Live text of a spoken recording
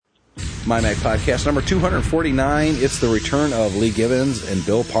My Mac Podcast number 249. It's the return of Lee Givens and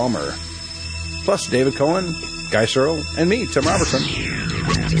Bill Palmer. Plus David Cohen, Guy Searle, and me, Tim Robertson.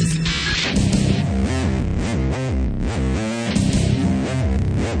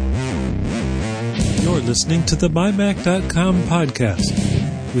 You're listening to the MyMac.com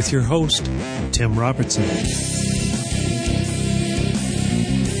podcast with your host, Tim Robertson.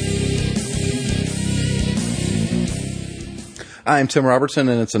 I'm Tim Robertson,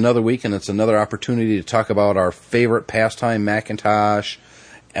 and it's another week, and it's another opportunity to talk about our favorite pastime, Macintosh,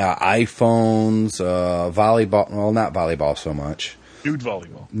 iPhones, volleyball. Well, not volleyball so much. Nude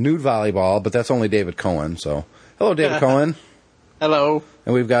volleyball. Nude volleyball, but that's only David Cohen. So, hello, David Cohen. Hello.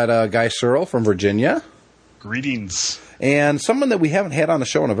 And we've got Guy Searle from Virginia. Greetings. And someone that we haven't had on the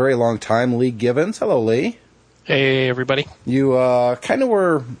show in a very long time, Lee Givens. Hello, Lee. Hey, everybody. You kind of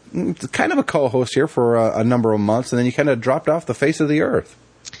were kind of a co-host here for a number of months, and then you kind of dropped off the face of the earth.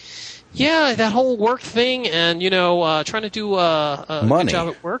 Yeah, that whole work thing and, trying to do a money. good job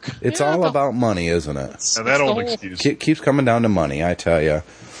at work. It's all about money, isn't it? Now that old excuse. Keeps coming down to money, I tell you.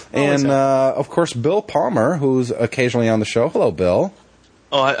 And, of course, Bill Palmer, who's occasionally on the show. Hello, Bill.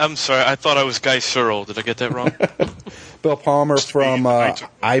 Oh, I'm sorry. I thought I was Guy Searle. Did I get that wrong? Bill Palmer from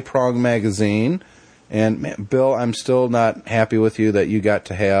iProg Magazine. And, man, Bill, I'm still not happy with you that you got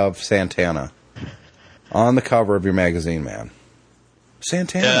to have Santana on the cover of your magazine, man.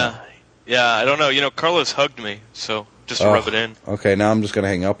 Santana. Yeah, I don't know. Carlos hugged me, so just to rub it in. Okay, now I'm just going to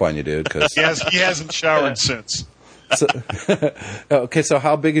hang up on you, dude. Cause he hasn't showered since. So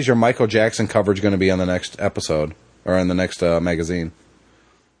how big is your Michael Jackson coverage going to be on the next episode or in the next magazine?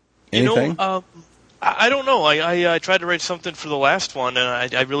 Anything? I don't know. I tried to write something for the last one,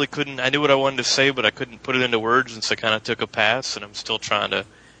 and I really couldn't. I knew what I wanted to say, but I couldn't put it into words, and so I kind of took a pass, and I'm still trying to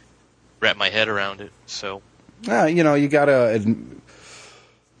wrap my head around it. So, you gotta.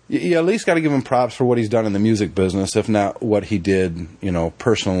 You at least got to give him props for what he's done in the music business, if not what he did,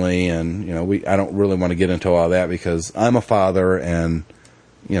 personally. And I don't really want to get into all that because I'm a father, and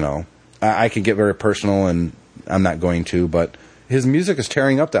I can get very personal, and I'm not going to. But his music is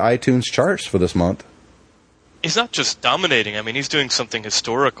tearing up the iTunes charts for this month. He's not just dominating. I mean, he's doing something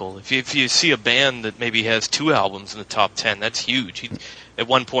historical. If you see a band that maybe has 2 albums in the top 10, that's huge. At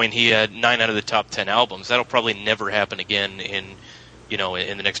one point, he had 9 out of the top 10 albums. That'll probably never happen again in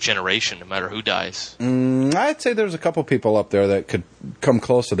the next generation, no matter who dies. I'd say there's a couple people up there that could come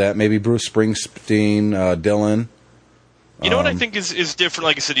close to that. Maybe Bruce Springsteen, Dylan. You know what I think is different?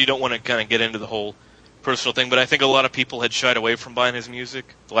 Like I said, you don't want to kind of get into the whole personal thing, but I think a lot of people had shied away from buying his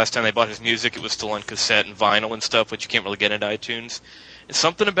music. The last time they bought his music, it was still on cassette and vinyl and stuff, which you can't really get into iTunes. It's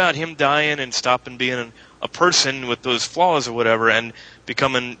something about him dying and stopping being a person with those flaws or whatever, and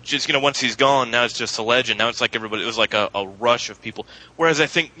becoming just, once he's gone, now it's just a legend. Now it's like everybody, it was like a rush of people. Whereas I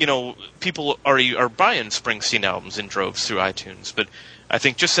think, people are buying Springsteen albums in droves through iTunes, but I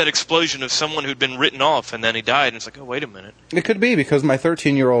think just that explosion of someone who'd been written off and then he died, and it's like, oh, wait a minute. It could be because my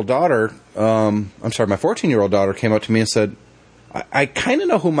 13-year-old daughter, my 14-year-old daughter came up to me and said, I kind of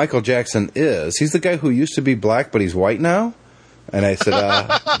know who Michael Jackson is. He's the guy who used to be black, but he's white now. And I said,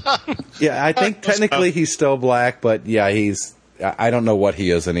 yeah, I think technically he's still black, but yeah, I don't know what he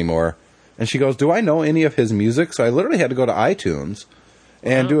is anymore. And she goes, do I know any of his music? So I literally had to go to iTunes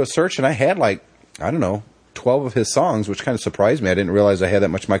and do a search, and I had 12 of his songs, which kind of surprised me. I didn't realize I had that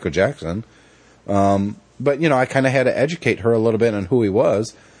much Michael Jackson. But, I kind of had to educate her a little bit on who he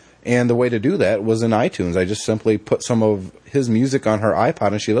was. And the way to do that was in iTunes. I just simply put some of his music on her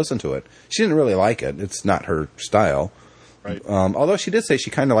iPod, and she listened to it. She didn't really like it. It's not her style. Right. Although she did say she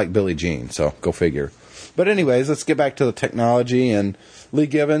kind of liked Billie Jean, so go figure. But anyways, let's get back to the technology. And Lee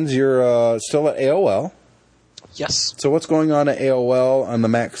Givens, you're still at AOL. Yes. So what's going on at AOL on the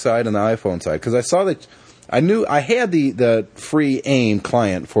Mac side and the iPhone side? Because I saw that I had the free AIM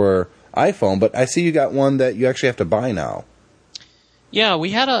client for iPhone, but I see you got one that you actually have to buy now. Yeah, we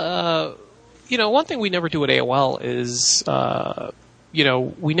had one thing we never do at AOL is,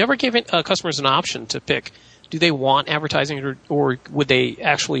 we never gave customers an option to pick. Do they want advertising or would they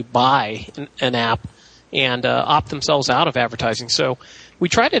actually buy an app and opt themselves out of advertising? So we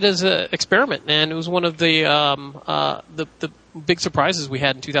tried it as an experiment, and it was one of the big surprises we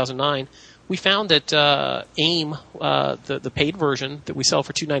had in 2009. We found that AIM, the paid version that we sell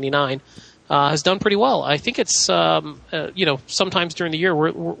for $2.99, has done pretty well. I think it's sometimes during the year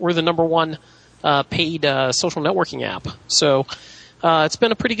we're the number one paid social networking app. So it's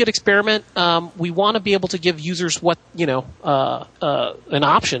been a pretty good experiment. We want to be able to give users an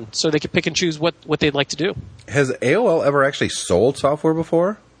option so they can pick and choose what they'd like to do. Has AOL ever actually sold software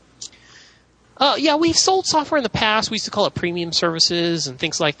before? Yeah, we've sold software in the past. We used to call it premium services and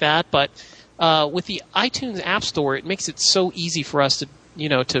things like that. But with the iTunes App Store, it makes it so easy for us to,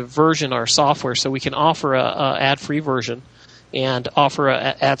 to version our software, so we can offer a ad-free version and offer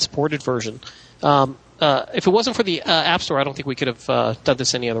a ad-supported version. If it wasn't for the App Store, I don't think we could have done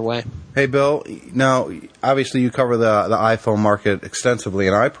this any other way. Hey, Bill. Now, obviously, you cover the iPhone market extensively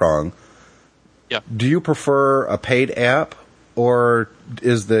in iProng. Yeah. Do you prefer a paid app, or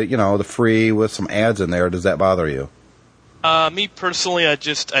is the free with some ads in there? Does that bother you? Me personally, I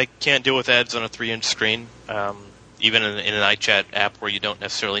can't deal with ads on a 3-inch screen. Even in an iChat app where you don't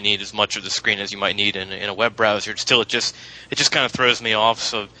necessarily need as much of the screen as you might need in a web browser, it just kind of throws me off.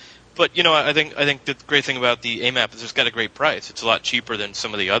 So, but I think the great thing about the AIM app is it's got a great price. It's a lot cheaper than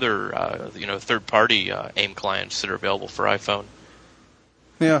some of the other third-party AIM clients that are available for iPhone.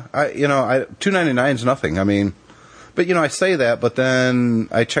 Yeah, $2.99 is nothing. I mean, but I say that, but then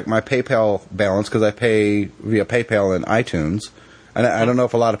I check my PayPal balance because I pay via PayPal and iTunes, and I don't know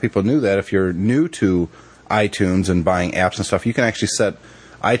if a lot of people knew that. If you're new to iTunes and buying apps and stuff, you can actually set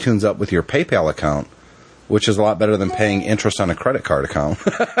iTunes up with your PayPal account, which is a lot better than paying interest on a credit card account.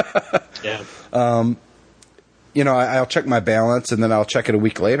 Yeah. I'll check my balance, and then I'll check it a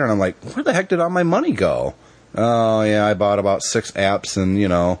week later, and I'm like, where the heck did all my money go? Oh, yeah, I bought about 6 apps, and,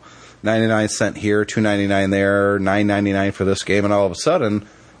 99 cents here, $2.99 there, $9.99 for this game, and all of a sudden,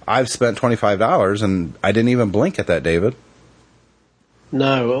 I've spent $25, and I didn't even blink at that, David.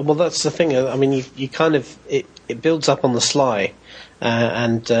 No, well, that's the thing. I mean, you kind of it builds up on the sly,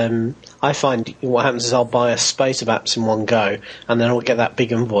 and I find what happens is I'll buy a spate of apps in one go, and then I'll get that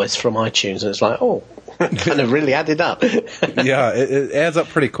big invoice from iTunes, and it's like, oh, kind of really added up. Yeah, it adds up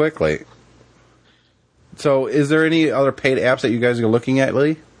pretty quickly. So, is there any other paid apps that you guys are looking at,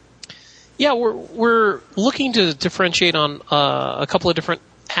 Lee? Yeah, we're looking to differentiate on a couple of different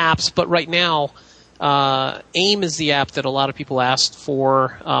apps, but right now, AIM is the app that a lot of people asked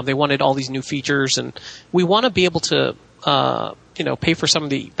for. They wanted all these new features, and we want to be able to, pay for some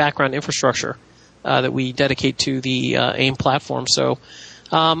of the background infrastructure that we dedicate to the AIM platform. So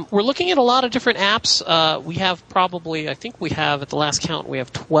we're looking at a lot of different apps. We have at the last count, we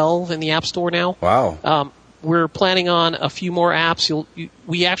have 12 in the App Store now. Wow. We're planning on a few more apps.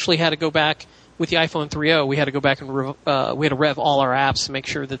 We actually had to go back with the iPhone 3.0. We had to go back and we had to rev all our apps to make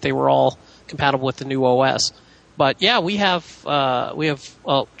sure that they were all compatible with the new OS. But yeah, we have our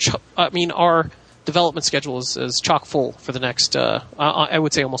development schedule is chock full for the next, I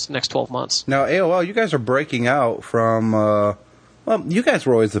would say almost the next 12 months. Now, AOL, you guys are breaking out from, you guys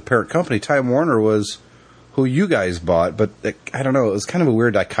were always the parent company. Time Warner was who you guys bought, but I don't know, it was kind of a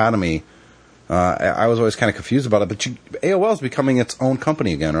weird dichotomy. I was always kind of confused about it, but AOL is becoming its own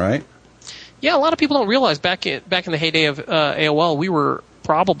company again, right? Yeah, a lot of people don't realize back in the heyday of AOL, we were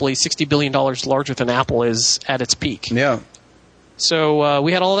probably $60 billion larger than Apple is at its peak. Yeah. So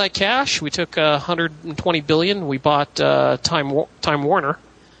we had all that cash. We took $120 billion. We bought Time Warner.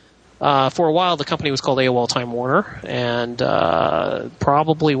 For a while, the company was called AOL Time Warner, and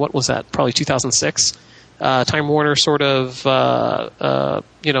probably, what was that? Probably 2006. Time Warner sort of,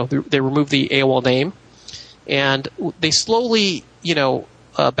 they removed the AOL name, and they slowly,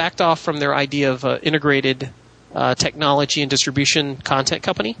 backed off from their idea of integrated technology and distribution content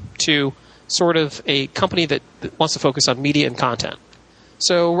company to sort of a company that wants to focus on media and content.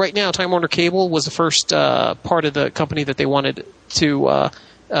 So right now, Time Warner Cable was the first part of the company that they wanted to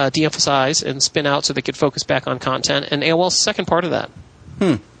de-emphasize and spin out so they could focus back on content, and AOL's the second part of that.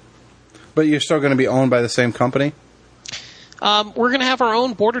 But you're still going to be owned by the same company? We're going to have our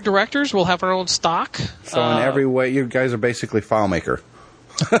own board of directors. We'll have our own stock. So in every way, you guys are basically FileMaker.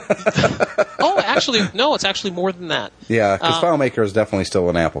 Actually, no, it's actually more than that. Yeah, because FileMaker is definitely still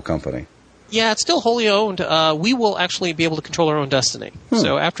an Apple company. Yeah, it's still wholly owned. We will actually be able to control our own destiny.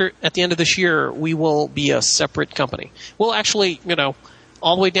 So at the end of this year, we will be a separate company. We'll actually,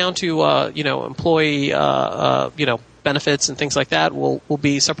 all the way down to, employee, benefits and things like that, we'll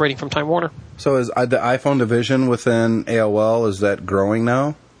be separating from Time Warner. So is the iPhone division within AOL, is that growing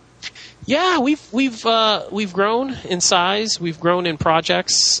now? Yeah, we've grown in size. We've grown in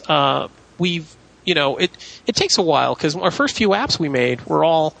projects. It takes a while because our first few apps we made were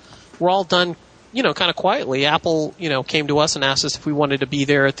all done, kind of quietly. Apple, came to us and asked us if we wanted to be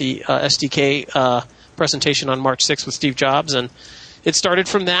there at the SDK presentation on March 6th with Steve Jobs, and it started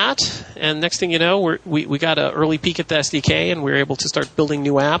from that. And next thing you know, we got an early peek at the SDK, and we were able to start building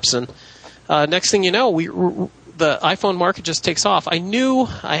new apps. And next thing you know, the iPhone market just takes off. I knew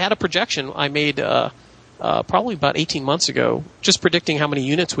I had a projection I made probably about 18 months ago, just predicting how many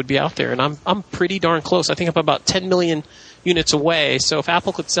units would be out there, and I'm pretty darn close. I think I'm about 10 million units away. So if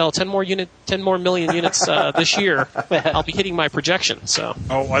Apple could sell 10 more million units this year, I'll be hitting my projection. So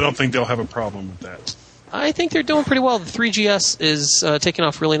Oh, I don't think they'll have a problem with that. I think they're doing pretty well. The 3GS is taking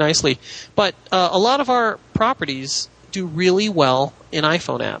off really nicely, but a lot of our properties do really well in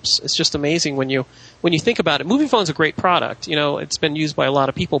iPhone apps. It's just amazing when you think about it. Movie Phone's a great product. It's been used by a lot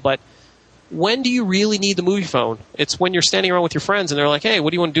of people, but when do you really need the movie phone? It's when you're standing around with your friends and they're like, hey,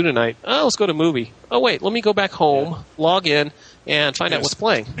 what do you want to do tonight? Oh, let's go to a movie. Oh, wait, let me go back home, log in, and find out what's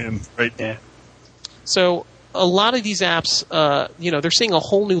playing. And right, Yeah. So a lot of these apps, they're seeing a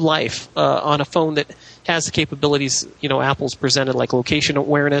whole new life on a phone that has the capabilities, Apple's presented, like location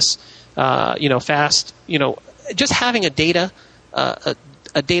awareness, fast, just having a data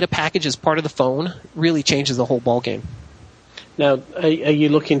package as part of the phone really changes the whole ballgame. Now, are you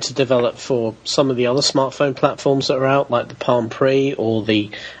looking to develop for some of the other smartphone platforms that are out, like the Palm Pre or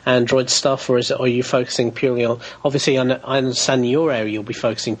the Android stuff, or are you focusing purely on? Obviously, I understand in your area you'll be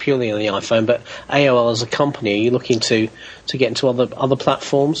focusing purely on the iPhone, but AOL as a company, are you looking to get into other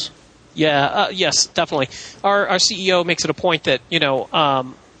platforms? Yeah, yes, definitely. Our CEO makes it a point that Apple,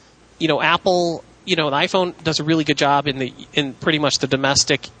 the iPhone does a really good job in pretty much the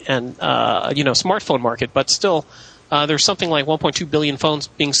domestic and smartphone market, but still. There's something like 1.2 billion phones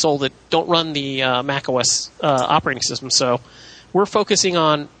being sold that don't run the Mac OS operating system. So we're focusing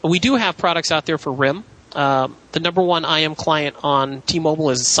on – we do have products out there for RIM. The number one IM client on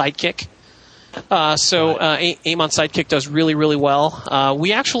T-Mobile is Sidekick. AIM on Sidekick does really, really well.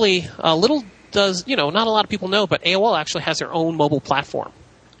 We actually not a lot of people know, but AOL actually has their own mobile platform.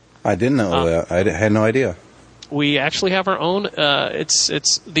 I didn't know that. I had no idea. We actually have our own.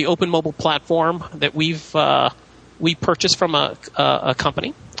 It's the Open Mobile platform that we purchased from a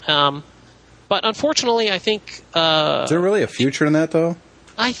company. But unfortunately, I think... Is there really a future in that, though?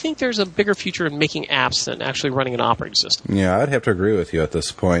 I think there's a bigger future in making apps than actually running an operating system. Yeah, I'd have to agree with you at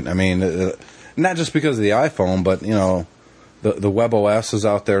this point. I mean, not just because of the iPhone, but, the Web OS is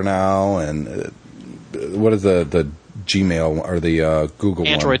out there now, and what is the Gmail or the Google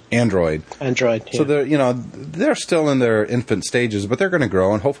Android. one? Android. Yeah. So they're still in their infant stages, but they're going to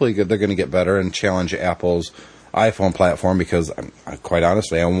grow, and hopefully they're going to get better and challenge Apple's iPhone platform, because quite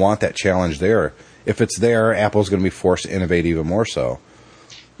honestly, I want that challenge there. If it's there, Apple's going to be forced to innovate even more so.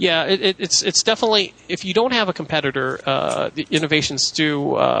 Yeah, it's definitely, if you don't have a competitor, the innovations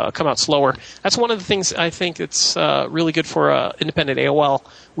do come out slower. That's one of the things I think it's really good for independent AOL.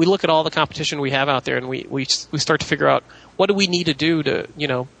 We look at all the competition we have out there, and we start to figure out what do we need to do to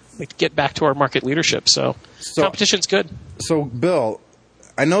get back to our market leadership. So competition's good. So Bill,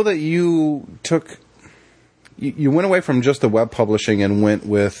 I know that you went away from just the web publishing and went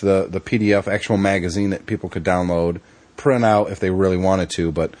with the PDF actual magazine that people could download, print out if they really wanted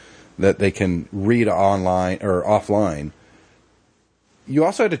to, but that they can read online or offline. You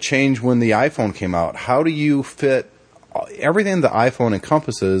also had to change when the iPhone came out. How do you fit everything the iPhone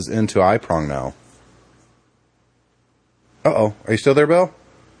encompasses into iProng now? Uh-oh. Are you still there, Bill?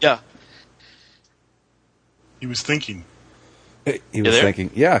 Yeah. he was thinking. He was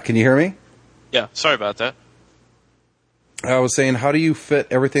thinking. Yeah, can you hear me? Yeah, sorry about that. I was saying, how do you fit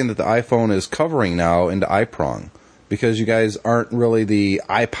everything that the iPhone is covering now into iProng? Because you guys aren't really the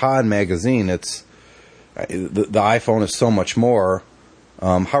iPod magazine. It's the iPhone is so much more.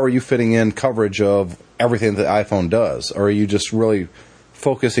 How are you fitting in coverage of everything that the iPhone does? Or are you just really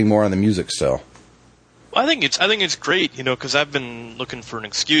focusing more on the music still? I think it's great, because I've been looking for an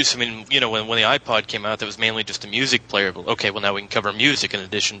excuse. I mean, when the iPod came out, that was mainly just a music player. But okay, well now we can cover music in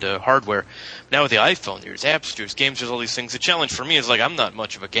addition to hardware. Now with the iPhone, there's apps, there's games, there's all these things. The challenge for me is I'm not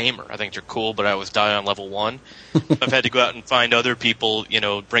much of a gamer. I think they're cool, but I always die on level 1. I've had to go out and find other people,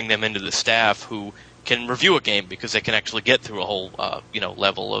 bring them into the staff who can review a game because they can actually get through a whole,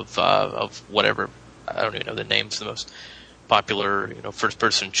 level of whatever. I don't even know the names. The most popular,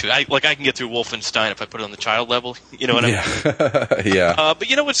 first-person shooter. I can get through Wolfenstein if I put it on the child level. You know what I mean? Yeah. But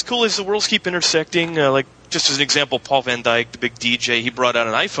what's cool is the worlds keep intersecting. Just as an example, Paul Van Dyke, the big DJ, he brought out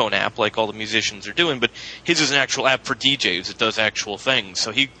an iPhone app like all the musicians are doing, but his is an actual app for DJs. It does actual things.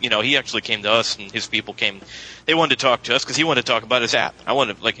 So he actually came to us, and his people came. They wanted to talk to us because he wanted to talk about his app. I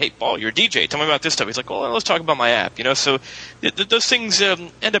wanted hey, Paul, you're a DJ. Tell me about this stuff. He's like, well, let's talk about my app. So those things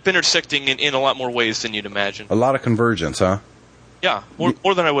end up intersecting in a lot more ways than you'd imagine. A lot of convergence, huh? Yeah,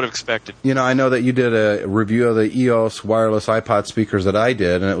 more than I would have expected. I know that you did a review of the EOS wireless iPod speakers that I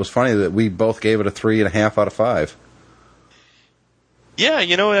did, and it was funny that we both gave it a 3.5 out of 5. Yeah,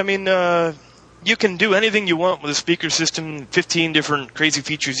 you can do anything you want with a speaker system, 15 different crazy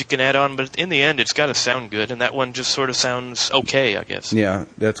features you can add on, but in the end, it's got to sound good, and that one just sort of sounds okay, I guess. Yeah,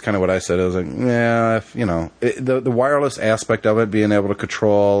 that's kind of what I said. I was like, yeah, the wireless aspect of it, being able to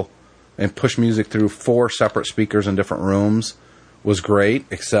control and push music through 4 separate speakers in different rooms was great,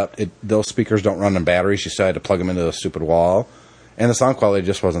 except those speakers don't run on batteries. You still had to plug them into the stupid wall, and the sound quality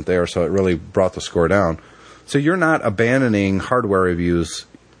just wasn't there, so it really brought the score down. So you're not abandoning hardware reviews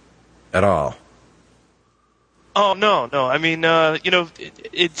at all? Oh, no. I mean,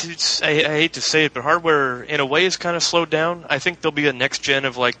 it's I hate to say it, but hardware, in a way, is kind of slowed down. I think there'll be a next gen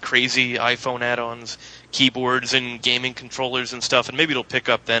of, like, crazy iPhone add-ons, keyboards and gaming controllers and stuff, and maybe it'll pick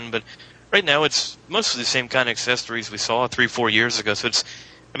up then, but right now it's mostly the same kind of accessories we saw 3-4 years ago, so it's,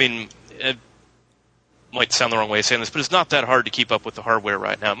 I mean, it might sound the wrong way of saying this, but it's not that hard to keep up with the hardware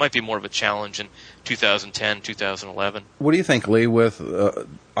right now. It might be more of a challenge in 2010, 2011. What do you think, Lee, with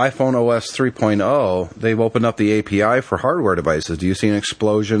iPhone OS 3.0, they've opened up the API for hardware devices. Do you see an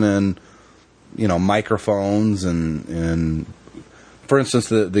explosion in, microphones and for instance,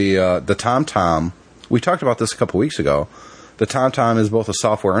 the TomTom, we talked about this a couple weeks ago. The TomTom is both a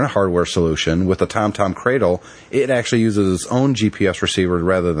software and a hardware solution. With the TomTom Cradle, it actually uses its own GPS receiver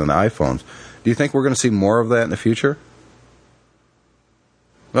rather than the iPhones. Do you think we're going to see more of that in the future?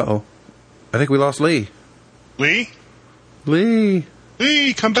 Uh-oh. I think we lost Lee. Lee? Lee,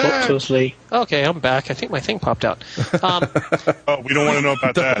 come Talk back. to us, Lee. Okay, I'm back. I think my thing popped out. Oh, we don't want to know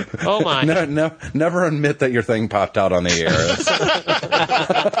about that. Oh my! never admit that your thing popped out on the air.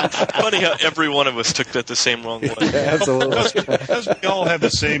 Funny how every one of us took that the same wrong way. Yeah, absolutely. Because we all have the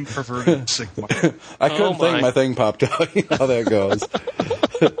same perverted sigma. I couldn't think my thing popped out. You know how that goes.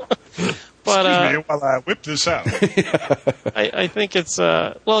 But Excuse me while I whip this out. I think it's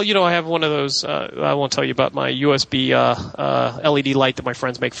I have one of those. I won't tell you about my USB LED light that my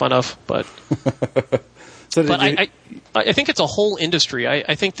friends make fun of, but I think it's a whole industry.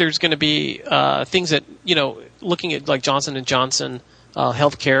 I think there's going to be things that looking at like Johnson and Johnson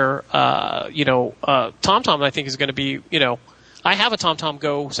healthcare. TomTom I think is going to be I have a TomTom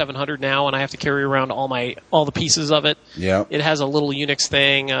Go 700 now, and I have to carry around all the pieces of it. Yeah. It has a little Unix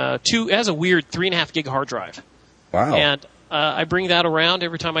thing. It has a weird 3.5 gig hard drive. Wow. And I bring that around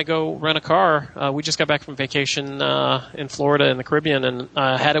every time I go rent a car. We just got back from vacation in Florida in the Caribbean, and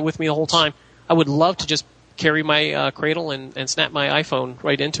had it with me the whole time. I would love to just carry my Cradle and snap my iPhone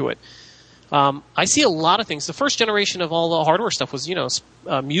right into it. I see a lot of things. The first generation of all the hardware stuff was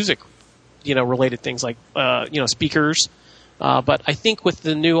music, related things like speakers. But I think with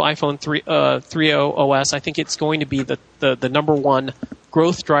the new iPhone 3.0 OS, I think it's going to be the number one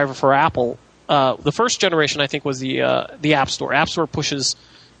growth driver for Apple. The first generation, I think, was the App Store. App Store pushes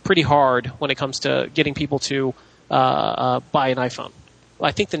pretty hard when it comes to getting people to buy an iPhone.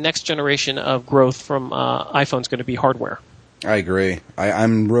 I think the next generation of growth from iPhone is going to be hardware. I agree.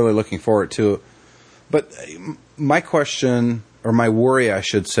 I'm really looking forward to it. But my question, or my worry, I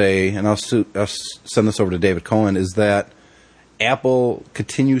should say, and I'll send this over to David Cohen, is that Apple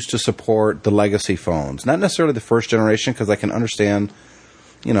continues to support the legacy phones. Not necessarily the first generation, because I can understand,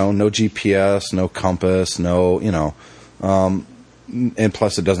 no GPS, no compass, and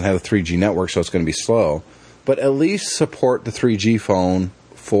plus it doesn't have a 3G network, so it's going to be slow. But at least support the 3G phone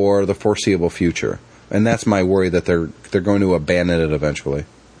for the foreseeable future. And that's my worry, that they're going to abandon it eventually.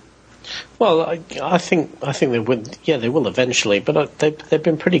 Well, I think they will. Yeah, they will eventually, but they've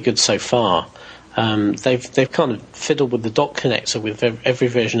been pretty good so far. They've kind of fiddled with the dock connector with every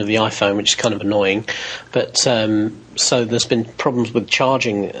version of the iPhone, which is kind of annoying. But so there's been problems with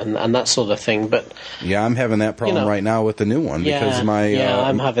charging and that sort of thing. But yeah, I'm having that problem right now with the new one because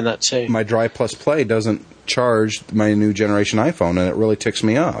I'm having that too. My Drive Plus Play doesn't charge my new generation iPhone, and it really ticks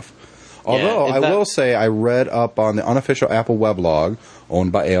me off. Although I will say, I read up on the unofficial Apple weblog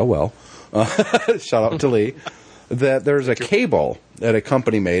owned by AOL. Shout out to Lee. That there's a cable that a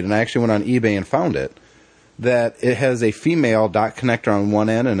company made, and I actually went on eBay and found it, that it has a female dot connector on one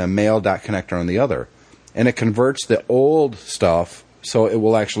end and a male dot connector on the other. And it converts the old stuff so it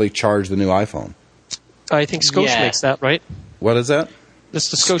will actually charge the new iPhone. I think Scotch makes that, right? What is that? It's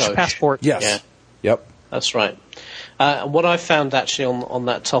the Scotch Passport. Yes. Yeah. Yep. That's right. What I found actually on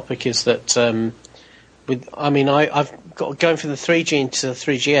that topic is that I've got going from the 3G into the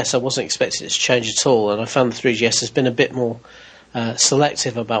 3GS. I wasn't expecting it to change at all, and I found the 3GS has been a bit more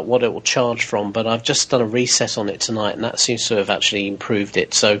selective about what it will charge from. But I've just done a reset on it tonight, and that seems to have actually improved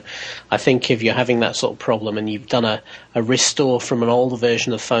it. So I think if you're having that sort of problem and you've done a restore from an older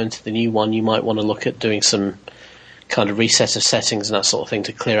version of the phone to the new one, you might want to look at doing some kind of reset of settings and that sort of thing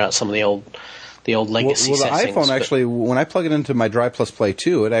to clear out some of the old legacy settings. Well, the iPhone actually, when I plug it into my Drive Plus Play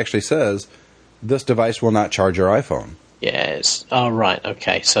 2, it actually says this device will not charge your iPhone. Yes. Oh, right.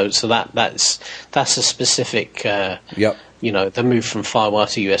 Okay. So that's a specific. Yep. The move from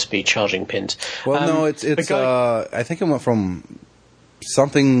FireWire to USB charging pins. Well, no, it's. I think it went from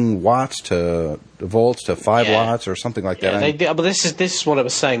something watts to volts to 5 watts or something like that. But this is what I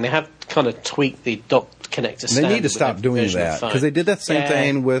was saying. They have kind of tweaked the dock connector. They need to stop doing that because they did that same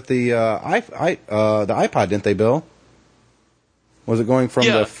thing with the iPod, didn't they, Bill? Was it going from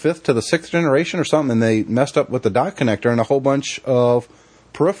the 5th to the 6th generation or something? And they messed up with the dock connector, and a whole bunch of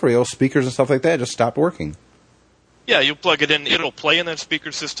peripheral speakers and stuff like that just stopped working. Yeah, you'll plug it in. It'll play in that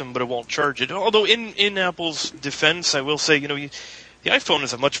speaker system, but it won't charge it. Although in Apple's defense, I will say, the iPhone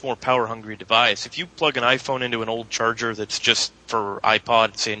is a much more power-hungry device. If you plug an iPhone into an old charger that's just for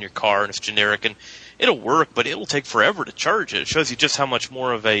iPod, say in your car, and it's generic, and it'll work, but it'll take forever to charge it. It shows you just how much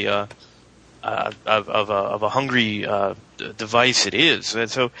more of a hungry device it is. And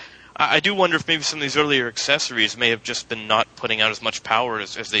so I do wonder if maybe some of these earlier accessories may have just been not putting out as much power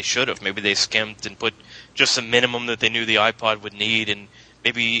as they should have. Maybe they skimped and put just the minimum that they knew the iPod would need, and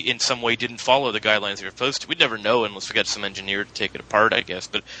maybe in some way didn't follow the guidelines they were supposed to. We'd never know unless we got some engineer to take it apart, I guess.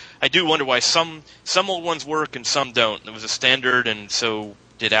 But I do wonder why some old ones work and some don't. It was a standard, and so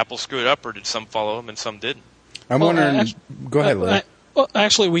did Apple screw it up, or did some follow them and some didn't? I'm wondering... Go ahead, Lee. Well,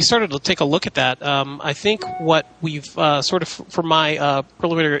 actually, we started to take a look at that. I think what we've sort of, for my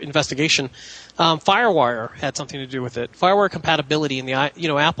preliminary investigation, FireWire had something to do with it. FireWire compatibility in the,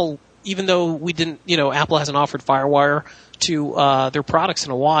 Apple, even though we didn't, Apple hasn't offered FireWire to their products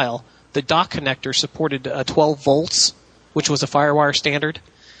in a while, the dock connector supported 12 volts, which was a FireWire standard.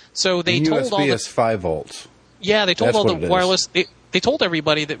 So they told USB is 5 volts. Yeah, they told all the wireless. They told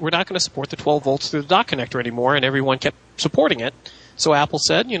everybody that we're not going to support the 12 volts through the dock connector anymore, and everyone kept supporting it. So Apple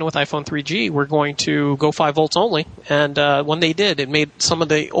said, with iPhone 3G, we're going to go 5 volts only. And when they did, it made some of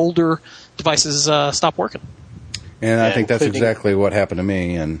the older devices stop working. And I think that's exactly what happened to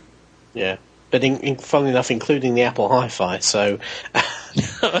me. And yeah, but funnily enough, including the Apple Hi-Fi. So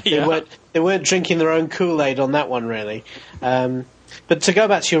they weren't drinking their own Kool-Aid on that one, really. But to go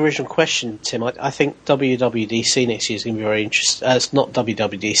back to your original question, Tim, I think WWDC next year is going to be very interesting. It's not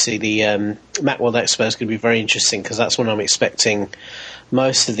WWDC, the Macworld Expo is going to be very interesting because that's when I'm expecting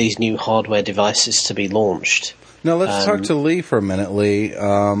most of these new hardware devices to be launched. Now, let's talk to Lee for a minute, Lee.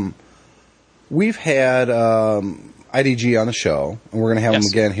 We've had IDG on the show, and we're going to have them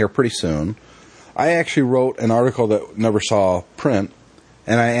again here pretty soon. I actually wrote an article that never saw print,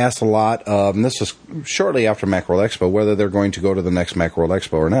 and I asked a lot of, and this was shortly after Macworld Expo, whether they're going to go to the next Macworld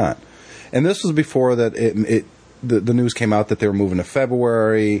Expo or not. And this was before that the news came out that they were moving to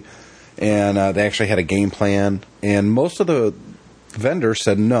February, and they actually had a game plan. And most of the vendors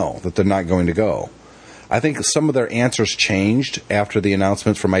said no, that they're not going to go. I think some of their answers changed after the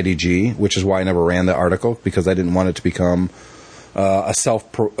announcements from IDG, which is why I never ran the article, because I didn't want it to become a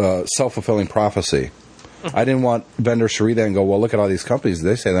self-fulfilling prophecy. I didn't want vendors to read that and go, well, look at all these companies.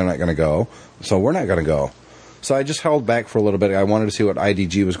 They say they're not going to go, so we're not going to go. So I just held back for a little bit. I wanted to see what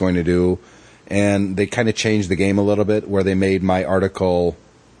IDG was going to do, and they kind of changed the game a little bit where they made my article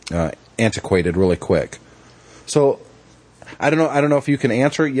antiquated really quick. So I don't know if you can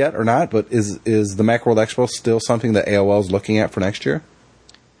answer it yet or not, but is the Macworld Expo still something that AOL is looking at for next year?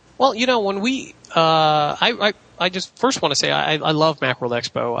 Well, when we I just first want to say I love Macworld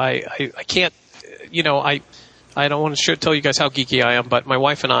Expo. I can't. I don't want to tell you guys how geeky I am, but my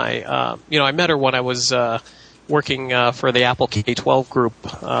wife and I, I met her when I was working for the Apple K-12 group.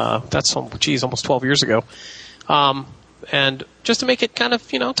 That's, almost 12 years ago. And just to make it kind of,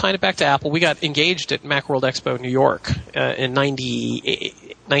 tying it back to Apple, we got engaged at Macworld Expo New York in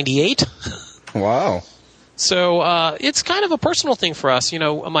 98. Wow. So it's kind of a personal thing for us.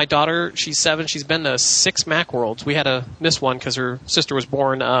 My daughter, she's 7. She's been to 6 Macworlds. We had to miss one because her sister was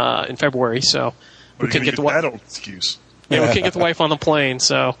born in February, so we couldn't get that old excuse. Yeah, we couldn't get the wife on the plane,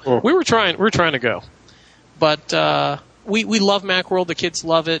 so we were trying to go. But we love Macworld. The kids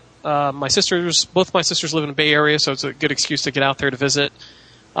love it. Both my sisters live in the Bay Area, so it's a good excuse to get out there to visit.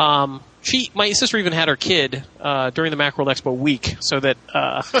 My sister even had her kid during the Macworld Expo week, so that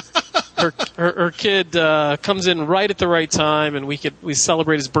her kid comes in right at the right time, and we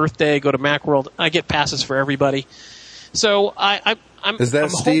celebrate his birthday, go to Macworld. I get passes for everybody. So I'm. Is that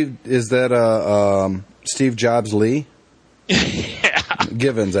Steve? Is that Steve Jobs Lee? Yeah.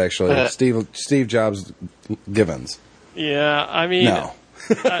 Givens, actually. Steve Jobs Givens. Yeah, I mean, no.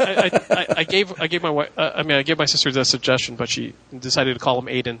 I gave my wife. I gave my sister the suggestion, but she decided to call him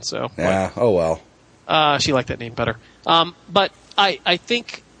Aiden. So yeah. Oh well. She liked that name better. But I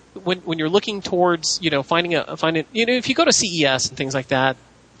think when you're looking towards finding if you go to CES and things like that,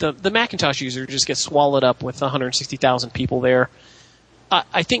 the Macintosh user just gets swallowed up with 160,000 people there.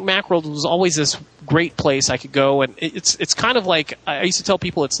 I think Macworld was always this great place I could go, and it's kind of like, I used to tell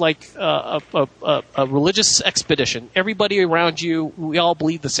people, it's like a religious expedition. Everybody around you, we all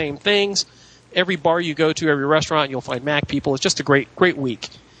believe the same things. Every bar you go to, every restaurant, you'll find Mac people. It's just a great week.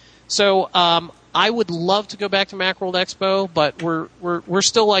 So I would love to go back to Macworld Expo, but we're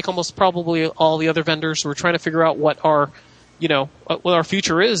still like almost probably all the other vendors. We're trying to figure out what our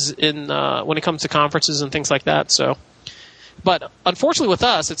future is in when it comes to conferences and things like that. So. But unfortunately with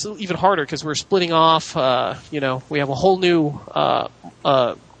us, it's even harder because we're splitting off. We have a whole new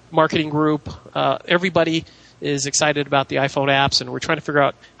marketing group. Everybody is excited about the iPhone apps, and we're trying to figure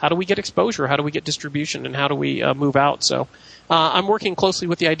out how do we get exposure, how do we get distribution, and how do we move out. So I'm working closely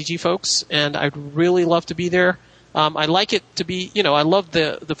with the IDG folks, and I'd really love to be there. I like it to be, I love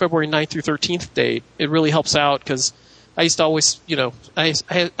the February 9th through 13th date. It really helps out because I used to always, I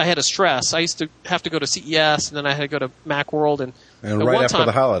had a stress. I used to have to go to CES, and then I had to go to Macworld. And right after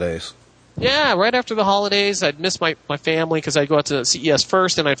the holidays. Yeah, right after the holidays, I'd miss my family because I'd go out to CES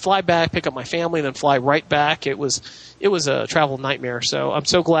first, and I'd fly back, pick up my family, and then fly right back. It was a travel nightmare. So I'm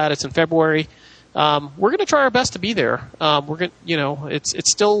so glad it's in February. We're going to try our best to be there. We're going,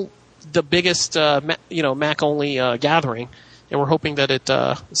 it's still the biggest, Mac only gathering. And we're hoping that it,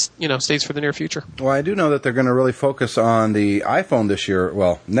 stays for the near future. Well, I do know that they're going to really focus on the iPhone this year.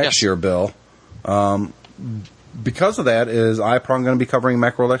 Well, next year, Bill. Because of that, is iProng going to be covering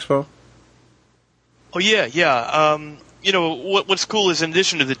Macworld Expo? Oh yeah. What's cool is in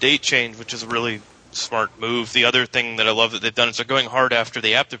addition to the date change, which is a really smart move, the other thing that I love that they've done is they're going hard after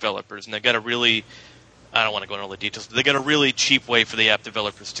the app developers, and they've got a really, I don't want to go into all the details, but they got a really cheap way for the app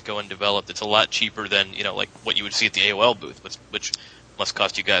developers to go and develop. It's a lot cheaper than, like what you would see at the AOL booth, which must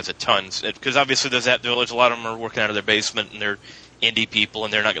cost you guys a ton. Because obviously those app developers, a lot of them are working out of their basement, and they're indie people,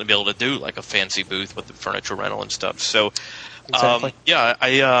 and they're not going to be able to do like a fancy booth with the furniture rental and stuff. So, exactly.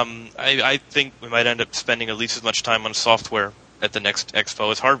 I think we might end up spending at least as much time on software at the next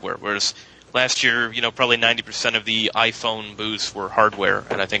expo as hardware. Whereas last year, probably 90% of the iPhone booths were hardware,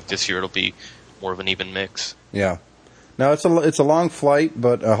 and I think this year it'll be more of an even mix. Yeah. Now, it's a long flight,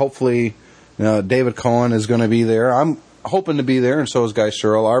 but hopefully David Cohen is going to be there. I'm hoping to be there, and so is Guy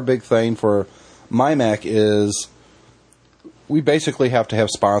Sherrill. Our big thing for MyMac is we basically have to have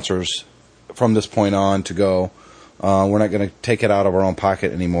sponsors from this point on to go. We're not going to take it out of our own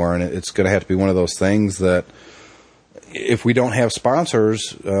pocket anymore, and it's going to have to be one of those things that if we don't have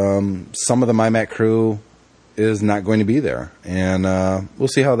sponsors, some of the MyMac crew is not going to be there, and we'll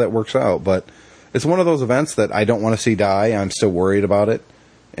see how that works out. But it's one of those events that I don't want to see die. I'm still worried about it,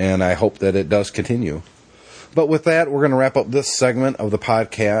 and I hope that it does continue. But with that, we're going to wrap up this segment of the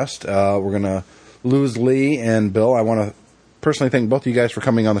podcast. We're going to lose Lee and Bill. I want to personally thank both of you guys for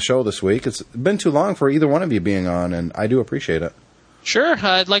coming on the show this week. It's been too long for either one of you being on, and I do appreciate it. Sure.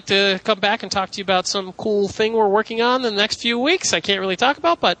 I'd like to come back and talk to you about some cool thing we're working on in the next few weeks. I can't really talk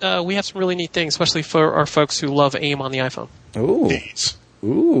about, but we have some really neat things, especially for our folks who love AIM on the iPhone.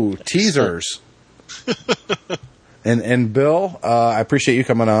 Ooh, teasers. And Bill, I appreciate you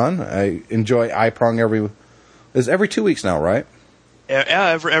coming on. I enjoy iProng every 2 weeks now, right?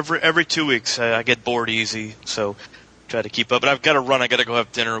 Yeah, every 2 weeks. I get bored easy, so try to keep up. But I've got to run. I got to go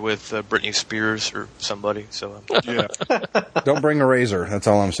have dinner with Britney Spears or somebody. So Yeah. Don't bring a razor. That's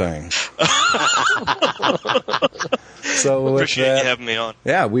all I'm saying. So appreciate you having me on.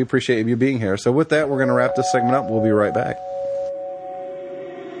 Yeah, we appreciate you being here. So with that, we're going to wrap this segment up. We'll be right back.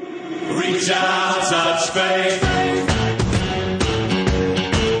 Reach out, touch faith.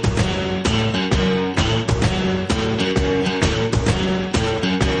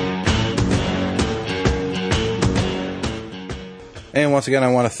 And once again, I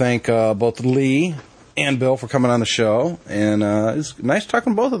want to thank both Lee and Bill for coming on the show. And it's nice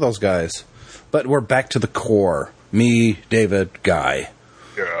talking to both of those guys. But we're back to the core. Me, David, Guy.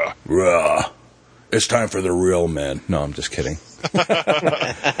 Yeah. Rah. It's time for the real men. No, I'm just kidding.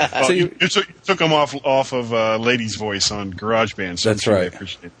 Well, you took them off of Lady's Voice on GarageBand. So That's right. I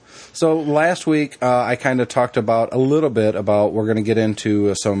appreciate it. So last week, I kind of talked about a little bit about we're going to get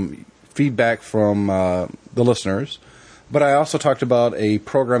into some feedback from the listeners. But I also talked about a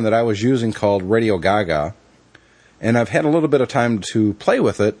program that I was using called Radio Gaga. And I've had a little bit of time to play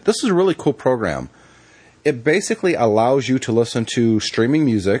with it. This is a really cool program. It basically allows you to listen to streaming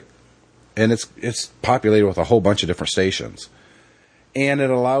music. And it's populated with a whole bunch of different stations. And it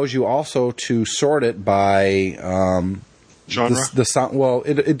allows you also to sort it by Genre? The sound. Well,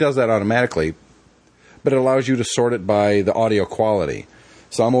 it does that automatically, but it allows you to sort it by the audio quality.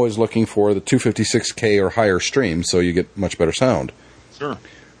 So I'm always looking for the 256K or higher streams, so you get much better sound. Sure.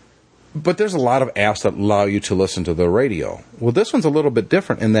 But there's a lot of apps that allow you to listen to the radio. Well, this one's a little bit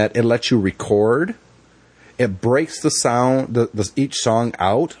different in that it lets you record. It breaks the sound, each song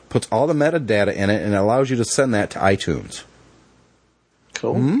out, puts all the metadata in it, and it allows you to send that to iTunes.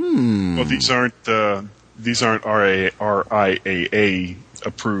 Cool. Well, these aren't RIAA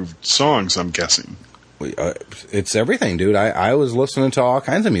approved songs, I'm guessing. It's everything, dude. I was listening to all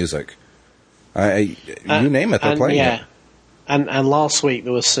kinds of music. You name it, they're playing it. And last week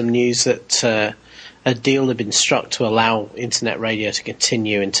there was some news that a deal had been struck to allow internet radio to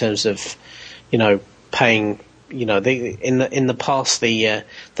continue in terms of, paying. In the past the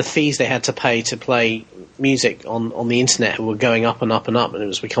fees they had to pay to play music on the internet were going up and up and up, and it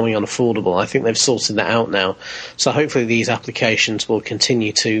was becoming unaffordable. I think they've sorted that out now. So hopefully these applications will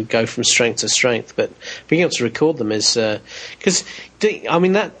continue to go from strength to strength. But being able to record them is because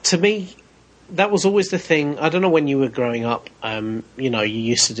that to me. That was always the thing. I don't know when you were growing up. You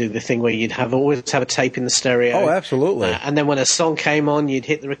used to do the thing where you'd always have a tape in the stereo. Oh, absolutely. And then when a song came on, you'd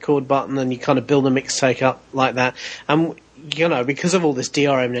hit the record button and you kind of build a mixtape up like that. And because of all this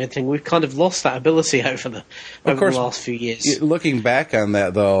DRM and everything, we've kind of lost that ability over the last few years. Looking back on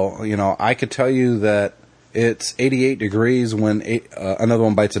that, though, I could tell you that it's 88 degrees when Another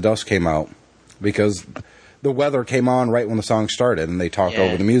One Bites the Dust came out, because the weather came on right when the song started, and they talked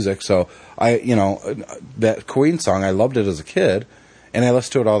over the music. So that Queen song, I loved it as a kid, and I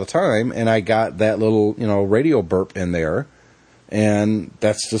listened to it all the time, and I got that little, radio burp in there, and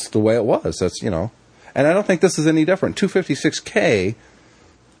that's just the way it was. That's, and I don't think this is any different. 256K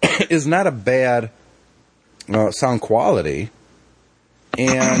is not a bad sound quality,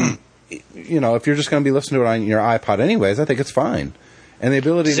 and, if you're just going to be listening to it on your iPod anyways, I think it's fine. And the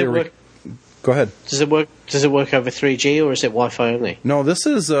ability to... Go ahead. Does it work over 3G or is it Wi-Fi only? No, this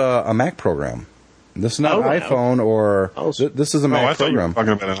is a Mac program. This is not an iPhone or... this is a Mac program. You were talking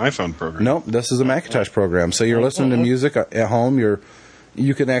about an iPhone program. Nope, this is a Macintosh program. So you're listening to music at home.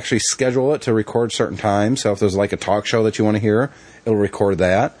 You can actually schedule it to record certain times. So if there's like a talk show that you want to hear, it'll record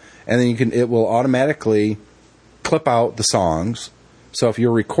that. And then it will automatically clip out the songs. So if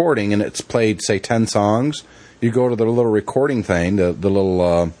you're recording and it's played, say, 10 songs, you go to the little recording thing, the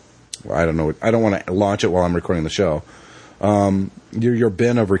little... I don't know. I don't want to launch it while I'm recording the show. Your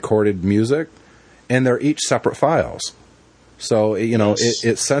bin of recorded music, and they're each separate files. So,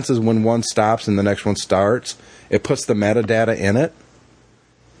 it senses when one stops and the next one starts. It puts the metadata in it,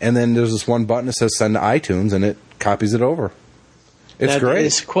 and then there's this one button that says send to iTunes, and it copies it over. It's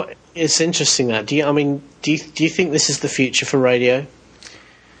great. It's interesting that. Do you think this is the future for radio?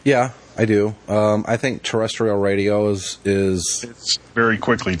 Yeah, I do. I think terrestrial radio is it's very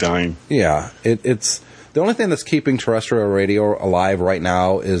quickly dying. Yeah, it's the only thing that's keeping terrestrial radio alive right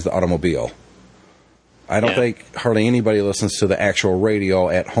now is the automobile. I don't think hardly anybody listens to the actual radio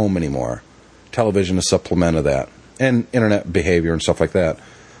at home anymore. Television is supplemented that, and internet behavior and stuff like that.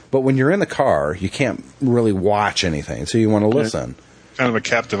 But when you're in the car, you can't really watch anything, so you want to listen. Kind of a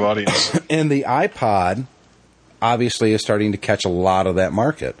captive audience. And the iPod obviously is starting to catch a lot of that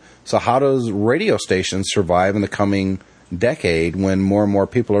market. So how does radio stations survive in the coming decade when more and more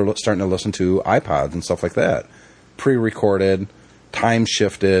people are starting to listen to iPods and stuff like that? Pre-recorded,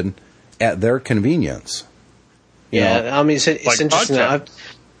 time-shifted, at their convenience. It's interesting that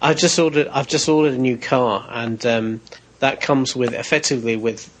I've just ordered a new car, and that comes with effectively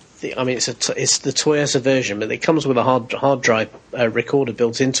with it's the Toyota version, but it comes with a hard drive recorder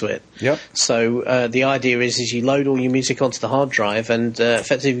built into it. Yep. So the idea is you load all your music onto the hard drive, and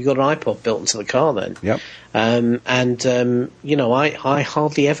effectively you've got an iPod built into the car then. Yep. I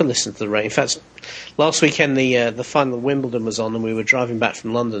hardly ever listen to the radio. In fact, last weekend the final of Wimbledon was on, and we were driving back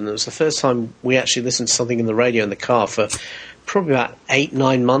from London. It was the first time we actually listened to something in the radio in the car for probably about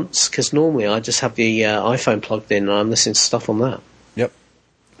 8-9 months, because normally I just have the iPhone plugged in and I'm listening to stuff on that. Yep.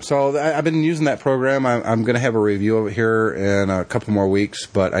 So I've been using that program. I'm going to have a review of it here in a couple more weeks,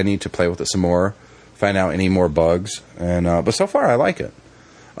 but I need to play with it some more, find out any more bugs. But so far I like it.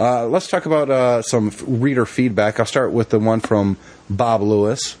 Let's talk about some reader feedback. I'll start with the one from Bob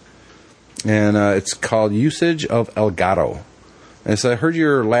Lewis, and it's called Usage of Elgato. And so I heard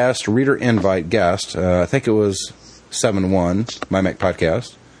your last reader invite guest, I think it was 7-1, My Mac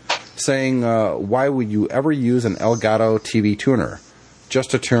Podcast, saying, why would you ever use an Elgato TV tuner?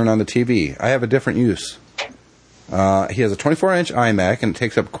 Just to turn on the TV. I have a different use. He has a 24-inch iMac, and it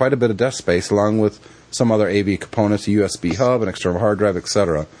takes up quite a bit of desk space, along with some other AV components, a USB hub, an external hard drive,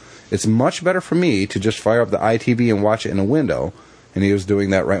 etc. It's much better for me to just fire up the iTV and watch it in a window, and he was doing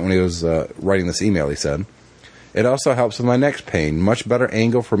that right when he was writing this email, he said. It also helps with my neck pain. Much better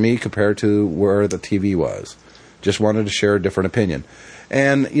angle for me compared to where the TV was. Just wanted to share a different opinion.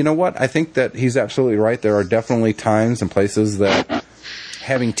 And you know what? I think that he's absolutely right. There are definitely times and places that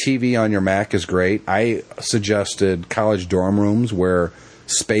having TV on your Mac is great. I suggested college dorm rooms where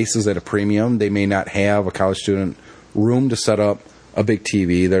space is at a premium. They may not have a college student room to set up a big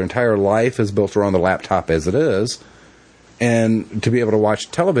TV. Their entire life is built around the laptop as it is. And to be able to watch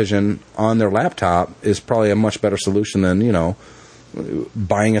television on their laptop is probably a much better solution than,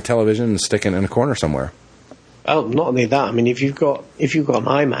 buying a television and sticking it in a corner somewhere. Oh, not only that. I mean, if you've got an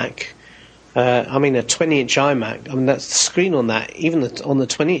iMac, a 20-inch iMac, that's the screen on that, even on the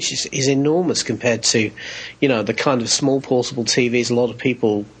 20-inch is enormous compared to, the kind of small portable TVs a lot of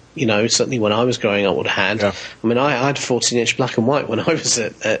people, certainly when I was growing up would have had. Yeah. I had a 14-inch black and white when I was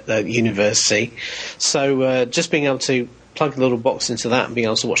at university. So just being able to plug a little box into that and being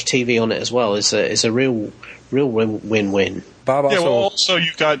able to watch TV on it as well is a real win-win. Bob, also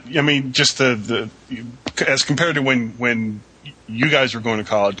you've got, just the as compared to when you guys were going to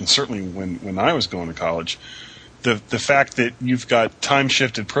college, and certainly when I was going to college, the fact that you've got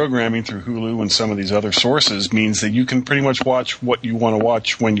time-shifted programming through Hulu and some of these other sources means that you can pretty much watch what you want to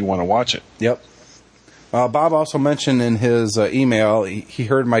watch when you want to watch it. Yep. Bob also mentioned in his email he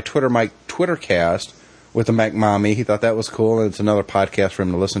heard my Twittercast with the Mac Mommy. He thought that was cool, and it's another podcast for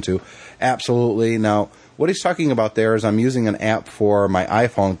him to listen to. Absolutely. Now, what he's talking about there is I'm using an app for my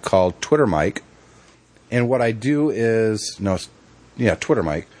iPhone called Twitter Mic, and what I do is Twitter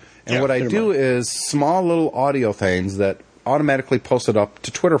Mic, and what I do is small little audio things that automatically post it up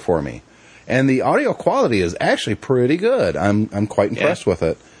to Twitter for me, and the audio quality is actually pretty good. I'm quite impressed with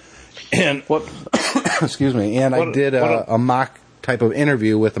it. And what? Excuse me. And I did a mock type of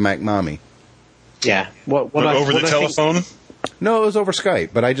interview with the Mac Mommy. Yeah. Over the telephone? No, it was over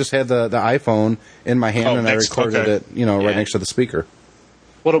Skype, but I just had the iPhone in my hand and I recorded it, right next to the speaker.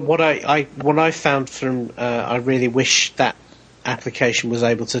 What I found from I really wish that application was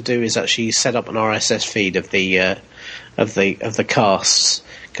able to do is actually set up an RSS feed of the casts,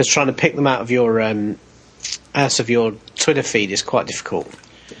 because trying to pick them out of your Twitter feed is quite difficult.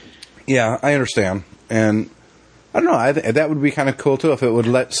 Yeah, I understand, and I don't know. That would be kind of cool too if it would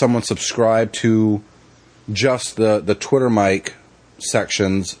let someone subscribe to just the Twitter Mic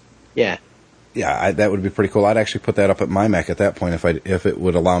sections. Yeah. Yeah, that would be pretty cool. I'd actually put that up at my Mac at that point if it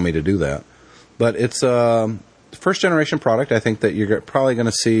would allow me to do that. But it's a first generation product. I think that you're probably going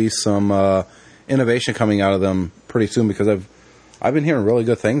to see some innovation coming out of them pretty soon, because I've been hearing really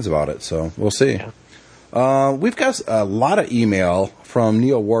good things about it. So we'll see. Yeah. We've got a lot of email from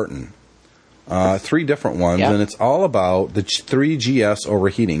Neil Wharton. 3 different ones, and it's all about the 3GS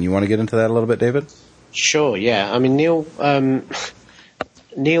overheating. You want to get into that a little bit, David? Sure, yeah. Neil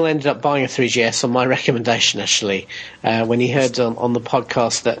ended up buying a 3GS on my recommendation, actually. When he heard on the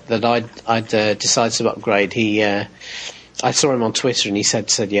podcast that I'd decided to upgrade, I saw him on Twitter and he said,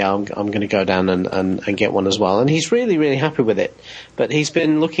 yeah, I'm going to go down and get one as well. And he's really, really happy with it. But he's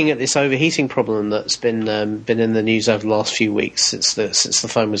been looking at this overheating problem that's been in the news over the last few weeks since the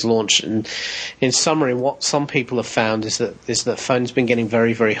phone was launched. And in summary, what some people have found is that the phone's been getting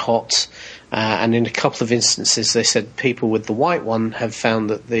very, very hot. And in a couple of instances, they said people with the white one have found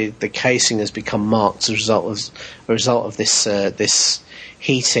that the casing has become marked as a result of this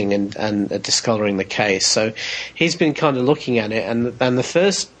heating and discolouring the case. So he's been kind of looking at it, and the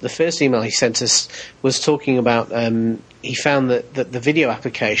first email he sent us was talking about he found that the video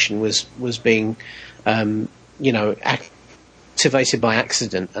application was being activated by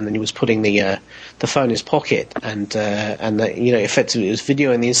accident, and then he was putting the phone in his pocket, and effectively it was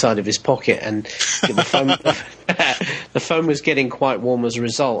videoing the inside of his pocket, and the phone was getting quite warm as a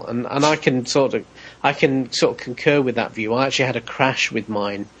result. And I can sort of concur with that view. I actually had a crash with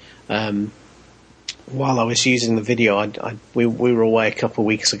mine while I was using the video. We were away a couple of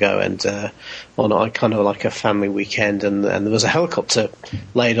weeks ago, and on kind of like a family weekend, and there was a helicopter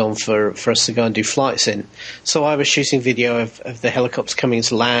laid on for us to go and do flights in. So I was shooting video of the helicopter coming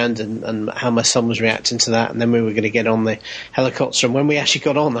to land and how my son was reacting to that, and then we were going to get on the helicopter. And when we actually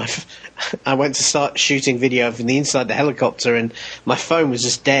got on, I went to start shooting video of the inside the helicopter, and my phone was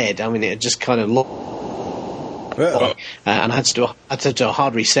just dead. I mean, it had just kind of locked. And I had to do a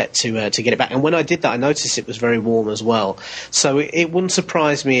hard reset to get it back. And when I did that, I noticed it was very warm as well. So it wouldn't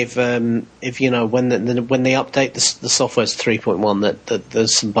surprise me if when they update the software to 3.1 that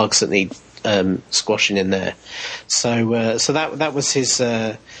there's some bugs that need squashing in there. So that was his.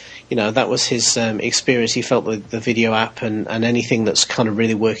 That was his experience. He felt that the video app and anything that's kind of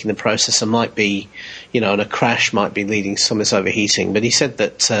really working the processor might be, and a crash might be leading to some of this overheating. But he said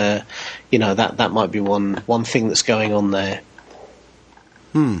that, that might be one thing that's going on there.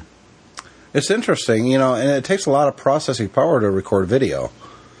 It's interesting, and it takes a lot of processing power to record video.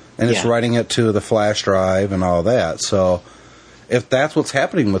 And it's writing it to the flash drive and all that. So if that's what's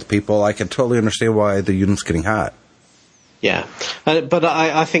happening with people, I can totally understand why the unit's getting hot. Yeah, but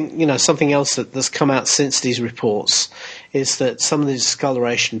I think, something else that's come out since these reports is that some of the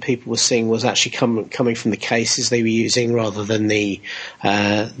discoloration people were seeing was actually coming from the cases they were using rather than the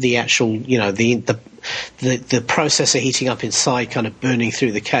actual, the processor heating up inside kind of burning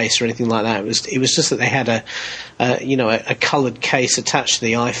through the case or anything like that. It was just that they had a coloured case attached to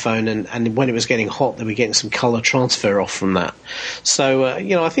the iPhone, and when it was getting hot, they were getting some colour transfer off from that. So,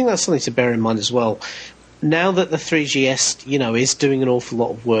 I think that's something to bear in mind as well. Now that the 3GS, is doing an awful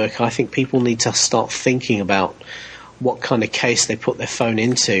lot of work, I think people need to start thinking about what kind of case they put their phone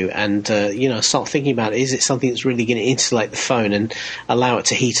into, and start thinking about, is it something that's really going to insulate the phone and allow it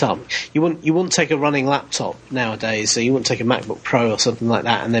to heat up? You wouldn't take a running laptop nowadays, so you wouldn't take a MacBook Pro or something like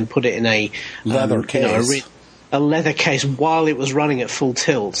that and then put it in a leather case. A leather case while it was running at full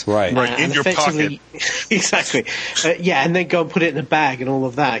tilt. Right, in your pocket. Exactly. And then go and put it in a bag and all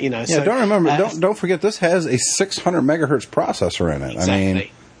of that, Yeah, so, don't forget, this has a 600 megahertz processor in it. Exactly. I mean,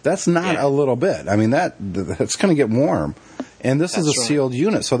 that's not a little bit. I mean, that's going to get warm. And this is a sealed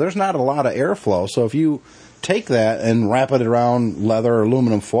unit, so there's not a lot of airflow. So if you take that and wrap it around leather or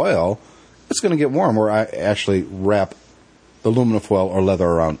aluminum foil, it's going to get warm, or I actually wrap the aluminum foil or leather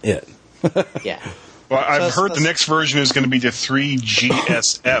around it. Yeah. Well, I've heard the next version is going to be the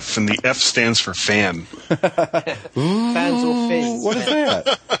 3GSF, and the F stands for fan. Fans or fins. What is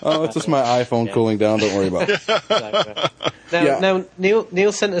that? Oh, it's just my iPhone cooling down. Don't worry about it. Now,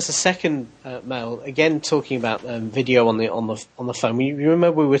 Neil sent us a second mail, again talking about video on the phone. You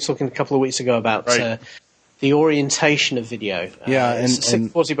remember we were talking a couple of weeks ago about the orientation of video. And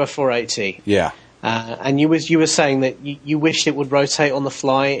 640 by 480. Yeah. And you were saying that you wished it would rotate on the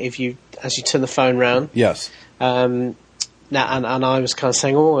fly as you turn the phone round. Yes. Now, and I was kind of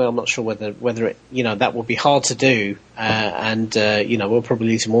saying, I'm not sure whether it, that would be hard to do, and we'll probably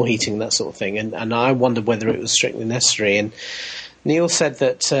need some more heating, that sort of thing. And I wondered whether it was strictly necessary. And Neil said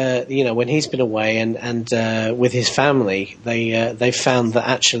that when he's been away and with his family, they found that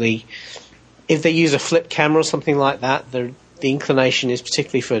actually, if they use a flip camera or something like that, the inclination is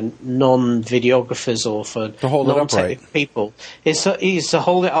particularly for non-videographers or for non-technical people is to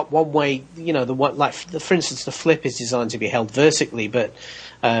hold it up one way. For instance, the flip is designed to be held vertically, but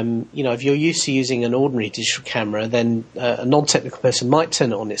if you're used to using an ordinary digital camera, then a non-technical person might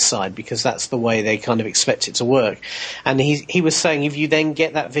turn it on its side because that's the way they kind of expect it to work. And he was saying if you then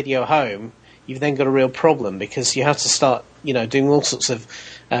get that video home, you've then got a real problem because you have to start, doing all sorts of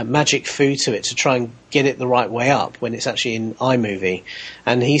magic foo to it to try and get it the right way up when it's actually in iMovie.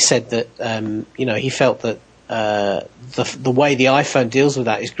 And he said that, he felt that the way the iPhone deals with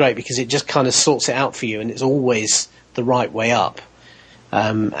that is great because it just kind of sorts it out for you and it's always the right way up.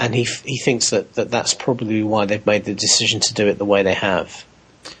 And he thinks that's probably why they've made the decision to do it the way they have.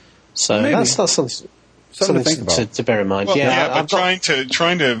 So that's something to think about. To bear in mind. Well, but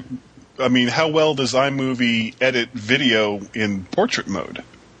trying to. I mean, how well does iMovie edit video in portrait mode?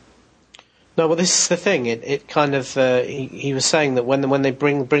 No, well, this is the thing. It kind of he was saying that when they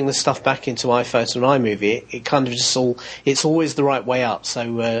bring the stuff back into iPhoto and iMovie, it kind of it's always the right way up.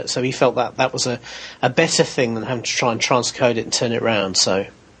 So he felt that was a better thing than having to try and transcode it and turn it around. So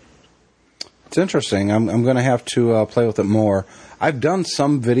it's interesting. I'm going to have to play with it more. I've done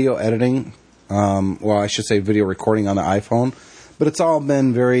some video editing, I should say video recording on the iPhone, but it's all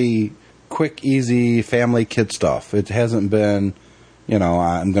been very quick, easy, family, kid stuff. It hasn't been,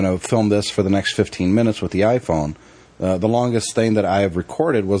 I'm going to film this for the next 15 minutes with the iPhone. The longest thing that I have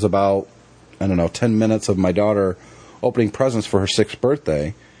recorded was about, 10 minutes of my daughter opening presents for her 6th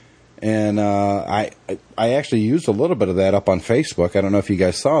birthday. And I actually used a little bit of that up on Facebook. I don't know if you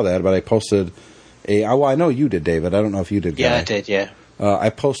guys saw that, but I posted I know you did, David. I don't know if you did, Guy. Yeah, I did, yeah. I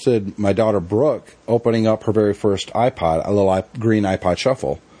posted my daughter Brooke opening up her very first iPod, a little green iPod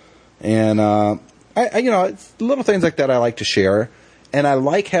Shuffle. And, it's little things like that I like to share. And I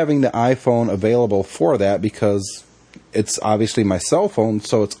like having the iPhone available for that because it's obviously my cell phone,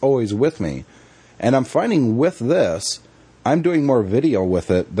 so it's always with me. And I'm finding with this, I'm doing more video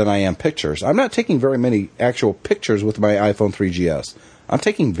with it than I am pictures. I'm not taking very many actual pictures with my iPhone 3GS. I'm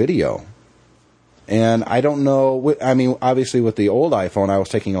taking video. And I don't know, obviously with the old iPhone, I was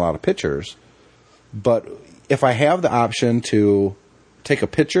taking a lot of pictures. But if I have the option to take a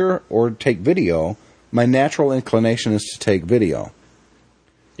picture or take video, my natural inclination is to take video.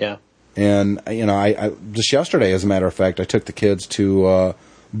 Yeah. And, I just yesterday, as a matter of fact, I took the kids to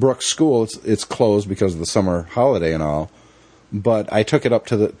Brooks School. It's closed because of the summer holiday and all. but I took them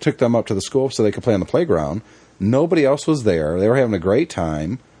up to the school so they could play on the playground. Nobody else was there. They were having a great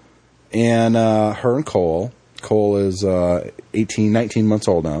time. And her and Cole is 18, 19 months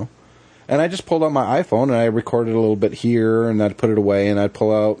old now. And I just pulled out my iPhone and I recorded a little bit here, and I'd put it away, and I'd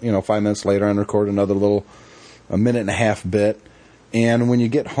pull out, 5 minutes later and record another a minute and a half bit. And when you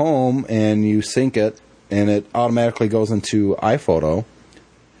get home and you sync it and it automatically goes into iPhoto,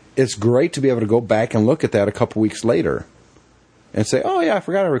 it's great to be able to go back and look at that a couple weeks later and say, oh, yeah, I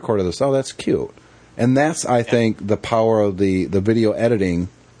forgot I recorded this. Oh, that's cute. And that's, I think, the power of the video editing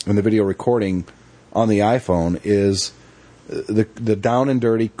and the video recording on the iPhone is the down and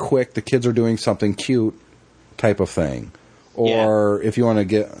dirty, quick, the kids are doing something cute type of thing. Or if you want to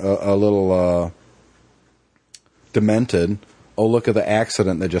get a little demented, oh, look at the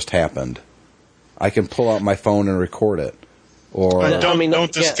accident that just happened. I can pull out my phone and record it. Or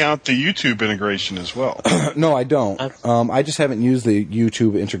don't discount the YouTube integration as well. No, I don't. I just haven't used the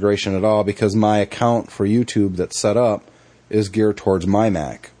YouTube integration at all because my account for YouTube that's set up is geared towards my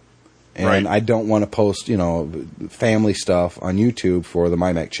Mac. And I don't want to post, family stuff on YouTube for the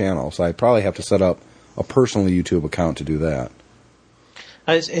My Mac channel. So I probably have to set up a personal YouTube account to do that.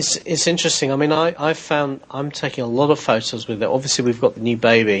 It's interesting. I mean, I've found I'm taking a lot of photos with it. Obviously, we've got the new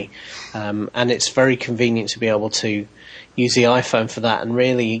baby, and it's very convenient to be able to use the iPhone for that and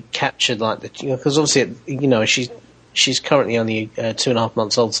really capture because obviously, she's currently only 2.5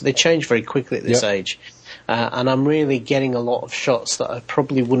 months old, so they change very quickly at this age. And I'm really getting a lot of shots that I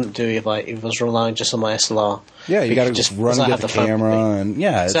probably wouldn't do if I was relying just on my SLR. Yeah, you got to just run and get the camera, and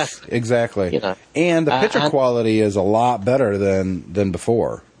exactly. And the picture quality is a lot better than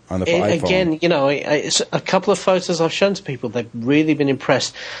before on the iPhone. Again, it's a couple of photos I've shown to people. They've really been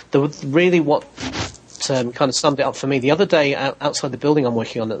impressed. What kind of summed it up for me the other day outside the building I'm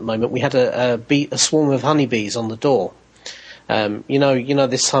working on at the moment. We had a swarm of honeybees on the door.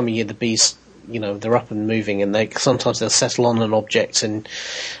 This time of year the bees, they're up and moving, and sometimes they'll settle on an object, and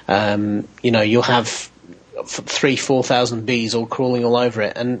you'll have 3,000-4,000 bees all crawling all over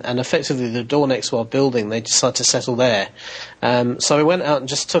it, and effectively the door next to our building, they decide to settle there. So I went out and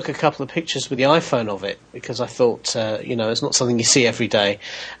just took a couple of pictures with the iPhone of it because I thought, it's not something you see every day.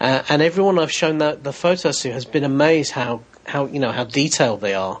 And everyone I've shown the photos to has been amazed how detailed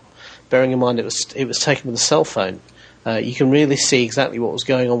they are. Bearing in mind it was taken with a cell phone. You can really see exactly what was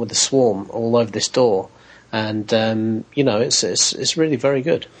going on with the swarm all over this door, and it's really very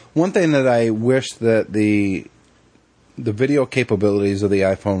good. One thing that I wish that the video capabilities of the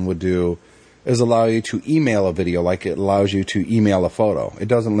iPhone would do is allow you to email a video like it allows you to email a photo. It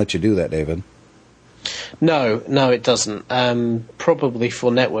doesn't let you do that, David. No, it doesn't. Probably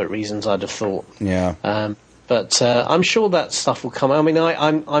for network reasons, I'd have thought. Yeah. But I'm sure that stuff will come. I mean,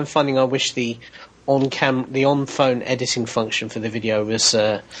 I'm finding I wish the on-phone editing function for the video was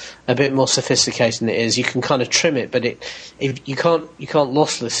a bit more sophisticated than it is. You can kind of trim it, but you can't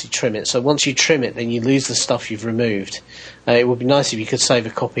losslessly trim it. So once you trim it, then you lose the stuff you've removed. It would be nice if you could save a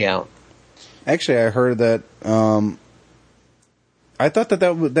copy out. Actually, I heard that. I thought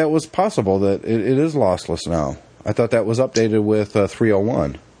that was possible. That it is lossless now. I thought that was updated with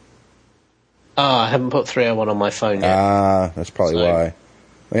 301. I haven't put 301 on my phone yet. That's probably why.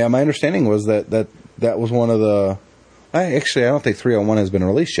 Yeah, my understanding was that was one of the... I don't think 301 has been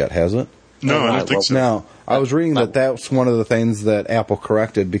released yet, has it? No, I don't think so. Now, I was reading that's one of the things that Apple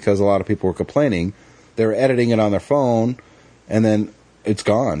corrected because a lot of people were complaining. They were editing it on their phone, and then it's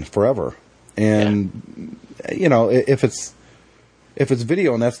gone forever. And, if it's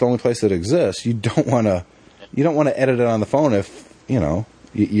video and that's the only place that exists, you don't want to edit it on the phone if,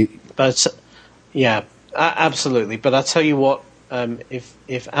 But, absolutely. But I tell you what,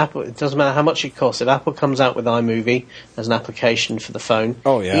 if Apple, it doesn't matter how much it costs. If Apple comes out with iMovie as an application for the phone,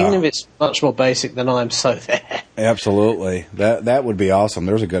 even if it's much more basic than I'm so there. Absolutely, that would be awesome.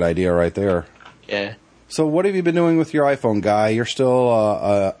 There's a good idea right there. Yeah. So, what have you been doing with your iPhone, Guy? You're still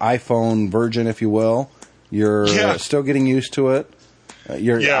a iPhone virgin, if you will. You're still getting used to it.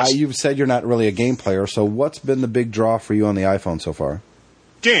 You've said you're not really a game player. So, what's been the big draw for you on the iPhone so far?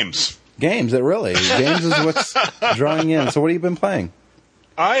 Games. Games, Games is what's drawing in. So what have you been playing?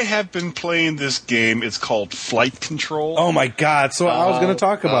 I have been playing this game. It's called Flight Control. Oh, my God. So I was going to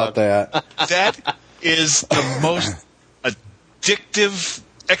talk about that. That is the most addictive,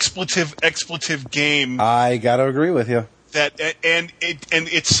 expletive game. I got to agree with you. And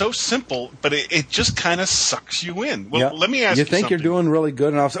it's so simple, but it just kind of sucks you in. Well, let me ask you something. You think you're doing really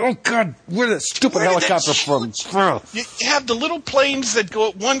good, and I'll say, oh, God, where's that stupid helicopter from? You have the little planes that go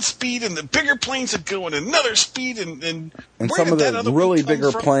at one speed and the bigger planes that go at another speed. And some of the really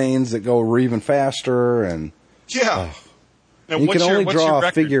bigger planes that go even faster. And Now, You what's can only what's your draw a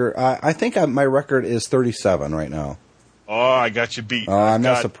record? figure. I think my record is 37 right now. Oh, I got you beat. I'm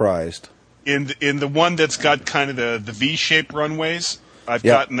not Got- surprised. In the one that's got kind of the V-shaped runways, I've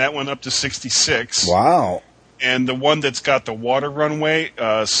Yep. gotten that one up to 66. Wow. And the one that's got the water runway,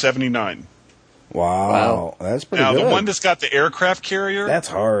 79. Wow. That's pretty Now, good. the one that's got the aircraft carrier, That's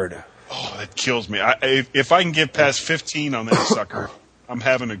hard. oh, that kills me. If I can get past 15 on that sucker, I'm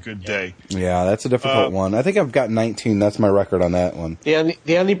having a good day. Yeah, that's a difficult one. I think I've got 19. That's my record on that one.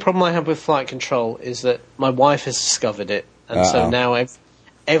 The only problem I have with flight control is that my wife has discovered it, and so now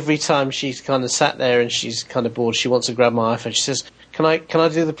every time she's kind of sat there and she's kind of bored, she wants to grab my iPhone. She says, "Can I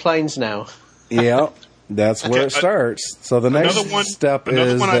do the planes now?" Yeah, that's where it starts. So the next step is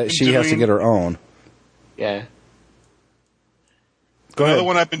I've been that she has to doing- get her own. Yeah. Go Another ahead.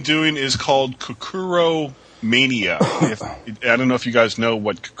 one I've been doing is called Kokuro Mania. I don't know if you guys know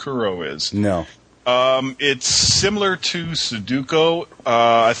what Kokuro is. No. It's similar to Sudoku.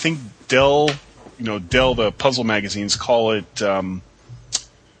 I think Dell, the puzzle magazines call it Sum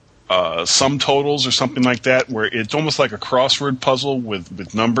Totals or something like that, where it's almost like a crossword puzzle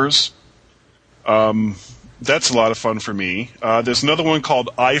with numbers. That's a lot of fun for me. There's another one called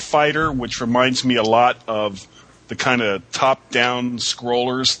iFighter, which reminds me a lot of the kind of top-down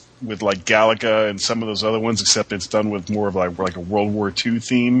scrollers with like Galaga and some of those other ones, except it's done with more of like a World War II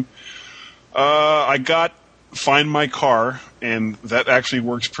theme. I got Find My Car, and that actually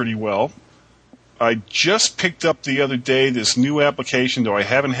works pretty well. I just picked up the other day this new application, though I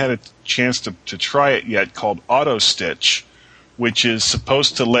haven't had a chance to try it yet, called Auto Stitch, which is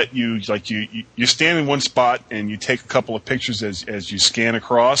supposed to let you, like you stand in one spot and you take a couple of pictures as you scan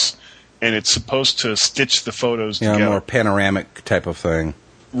across, and it's supposed to stitch the photos Yeah, together. more panoramic type of thing.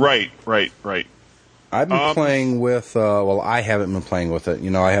 Right. I've been playing with, I haven't been playing with it.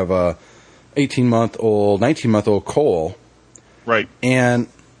 I have a 19-month-old Cole, Right. and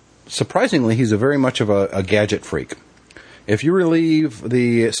surprisingly, he's very much of a gadget freak. If you relieve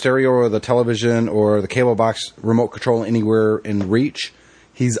the stereo or the television or the cable box remote control anywhere in reach,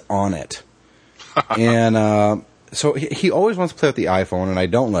 he's on it. And so he always wants to play with the iPhone, and I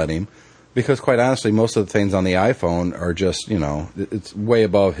don't let him, because quite honestly, most of the things on the iPhone are just, it's way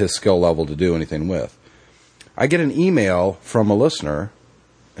above his skill level to do anything with. I get an email from a listener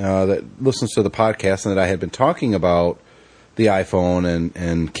that listens to the podcast and that I had been talking about the iPhone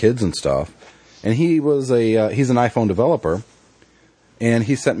and kids and stuff. And he's an iPhone developer, and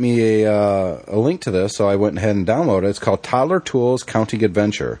he sent me a link to this, so I went ahead and downloaded it. It's called Toddler Tools Counting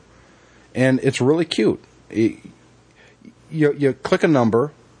Adventure, and it's really cute. You click a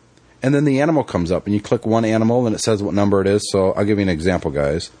number, and then the animal comes up, and you click one animal, and it says what number it is. So I'll give you an example,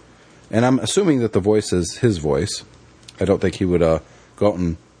 guys. And I'm assuming that the voice is his voice. I don't think he would go out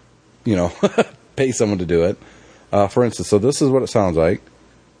and, pay someone to do it. For instance, so this is what it sounds like.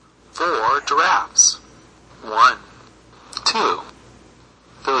 4 giraffes. 1, 2,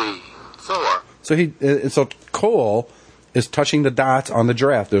 3, 4. So Cole is touching the dots on the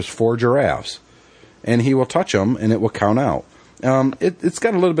giraffe. There's 4 giraffes, and he will touch them, and it will count out. It's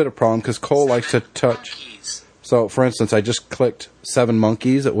got a little bit of problem because Cole likes to touch. Monkeys. So, for instance, I just clicked 7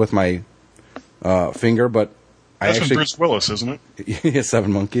 monkeys with my finger, but That's I from actually Bruce Willis, isn't it?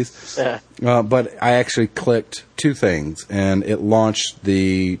 7 monkeys. Yeah. But I actually clicked 2 things, and it launched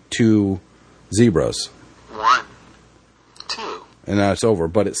the 2 zebras, 1, 2. and now it's over.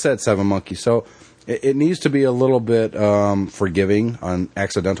 But it said 7 monkeys, so it needs to be a little bit forgiving on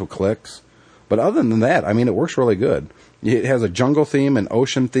accidental clicks. But other than that, I mean, it works really good. It has a jungle theme, an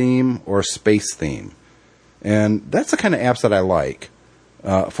ocean theme, or a space theme. And that's the kind of apps that I like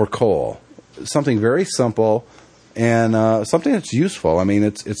for Cole. Something very simple and something that's useful. I mean,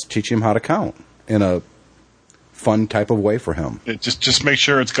 it's teaching him how to count in a fun type of way for him. Just make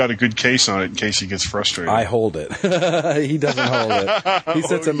sure it's got a good case on it in case he gets frustrated. I hold it. He doesn't hold it. He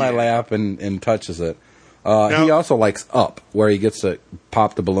sits in my lap and touches it. He also likes Up, where he gets to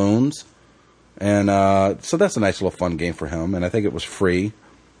pop the balloons. And so that's a nice little fun game for him. And I think it was free.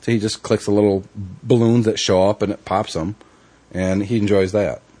 So he just clicks the little balloons that show up and it pops them. And he enjoys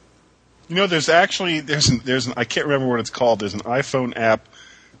that. There's I can't remember what it's called. There's an iPhone app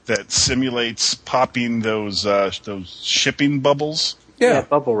that simulates popping those shipping bubbles. Yeah.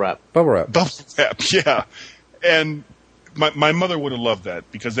 Bubble wrap. Bubble wrap. Bubble wrap, yeah. And my mother would have loved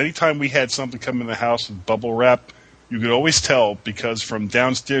that because anytime we had something come in the house with bubble wrap, you could always tell because from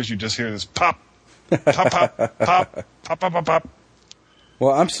downstairs you just hear this pop, pop, pop, pop, pop, pop, pop, pop.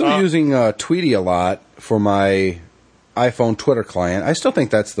 Well, I'm still using Tweety a lot for my iPhone Twitter client. I still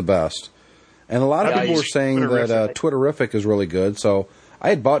think that's the best. And a lot of Yeah, I people were use saying that Twitterific is really good. So I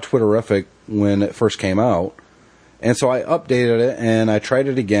had bought Twitterific when it first came out. And so I updated it, and I tried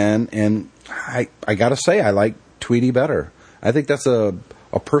it again, and I got to say, I like Tweety better. I think that's a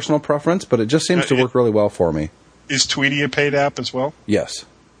personal preference, but it just seems to work really well for me. Is Tweety a paid app as well? Yes.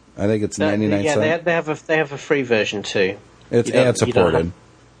 I think it's 99 cents. Yeah, they have a free version too. It's ad-supported.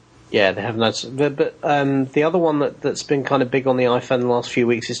 Yeah, they have that. But the other one that's been kind of big on the iPhone the last few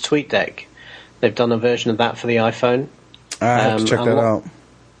weeks is TweetDeck. They've done a version of that for the iPhone. I have to check that out.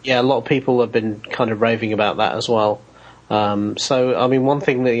 Yeah, a lot of people have been kind of raving about that as well. So, I mean, one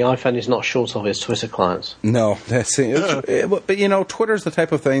thing that the iPhone is not short of is Twitter clients. No, but you know, Twitter's the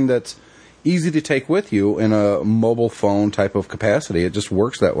type of thing that's easy to take with you in a mobile phone type of capacity. It just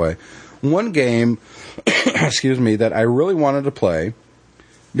works that way. One game, excuse me, that I really wanted to play,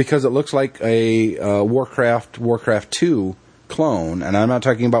 because it looks like a Warcraft 2 clone, and I'm not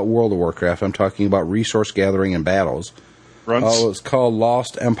talking about World of Warcraft, I'm talking about resource gathering and battles. It's called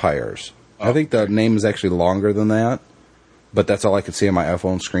Lost Empires. I think the name is actually longer than that, but that's all I can see on my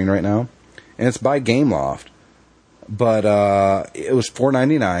iPhone screen right now. And it's by Gameloft. But it was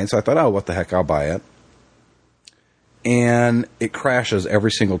 $4.99, so I thought, oh, what the heck, I'll buy it. And it crashes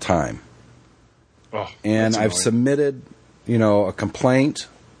every single time. Oh, and I've submitted, a complaint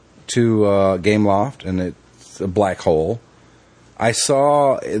to Gameloft, and it's a black hole. I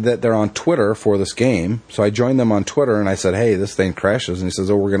saw that they're on Twitter for this game, so I joined them on Twitter, and I said, hey, this thing crashes. And he says,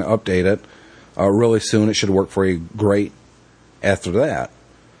 oh, we're going to update it really soon. It should work for you great after that.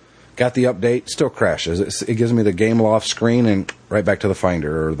 Got the update, still crashes. It gives me the Gameloft screen and right back to the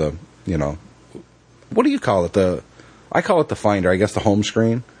Finder, or the, what do you call it? I call it the Finder, I guess the home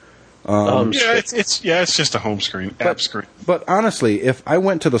screen. It's just a home screen, app screen. But honestly, if I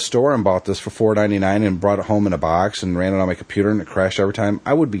went to the store and bought this for $4.99 and brought it home in a box and ran it on my computer and it crashed every time,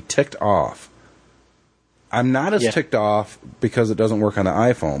 I would be ticked off. I'm not as ticked off because it doesn't work on the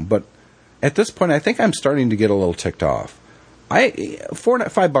iPhone, but at this point, I think I'm starting to get a little ticked off.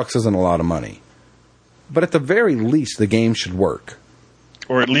 $5 isn't a lot of money, but at the very least, the game should work.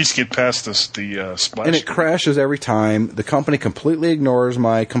 Or at least get past the splash. And it crashes every time. The company completely ignores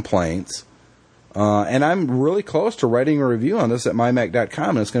my complaints. And I'm really close to writing a review on this at mymac.com,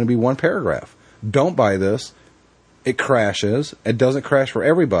 and it's going to be one paragraph. Don't buy this. It crashes. It doesn't crash for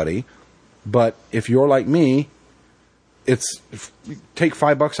everybody. But if you're like me, take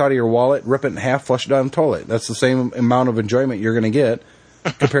 $5 out of your wallet, rip it in half, flush it down the toilet. That's the same amount of enjoyment you're going to get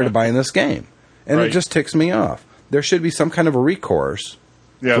compared to buying this game. And it just ticks me off. There should be some kind of a recourse.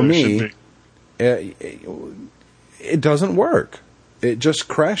 For me, it doesn't work. It just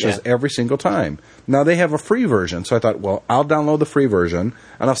crashes every single time. Now, they have a free version, so I thought, well, I'll download the free version,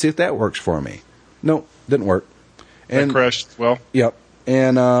 and I'll see if that works for me. No, didn't work. And that crashed as well? Yep.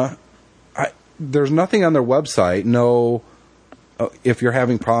 And there's nothing on their website, if you're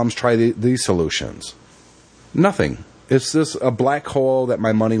having problems, try these solutions. Nothing. It's just a black hole that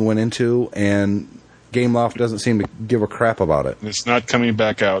my money went into, and Gameloft doesn't seem to give a crap about it. It's not coming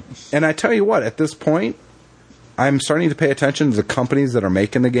back out. And I tell you what, at this point, I'm starting to pay attention to the companies that are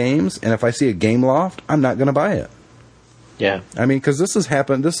making the games, and if I see a Gameloft, I'm not going to buy it. Yeah. I mean, because this has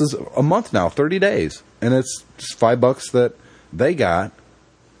happened, this is a month now, 30 days, and it's just $5 that they got,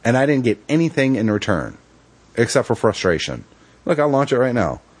 and I didn't get anything in return, except for frustration. Look, I'll launch it right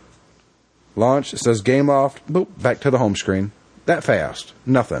now. Launch, it says Gameloft, boop, back to the home screen. That fast.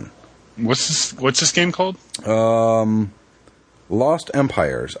 Nothing. What's this game called? Lost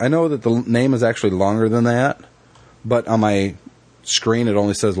Empires. I know that the name is actually longer than that, but on my screen it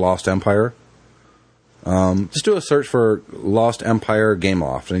only says Lost Empire. Just do a search for Lost Empire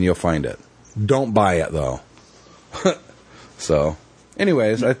Gameloft and you'll find it. Don't buy it, though. So,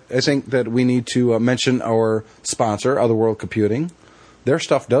 anyways, I think that we need to mention our sponsor, Otherworld Computing. Their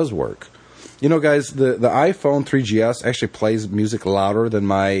stuff does work. You know, guys, the iPhone 3GS actually plays music louder than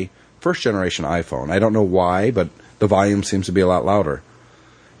my first generation iPhone. I don't know why, but the volume seems to be a lot louder.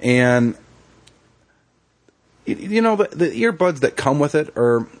 And, the earbuds that come with it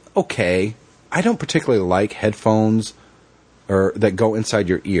are okay. I don't particularly like headphones or that go inside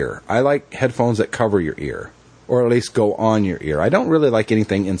your ear. I like headphones that cover your ear, or at least go on your ear. I don't really like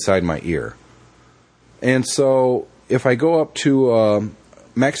anything inside my ear. And so if I go up to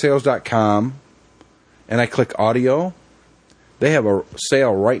MacSales.com and I click audio, they have a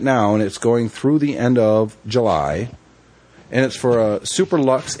sale right now, and it's going through the end of July. And it's for a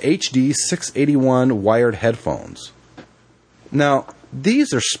SuperLux HD 681 wired headphones. Now,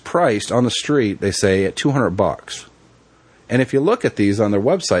 these are priced on the street, they say, at $200. And if you look at these on their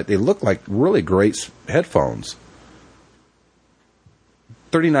website, they look like really great headphones.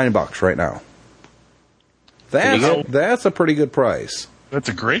 $39 right now. That's a pretty good price. That's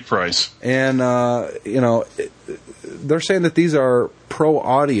a great price. And, they're saying that these are pro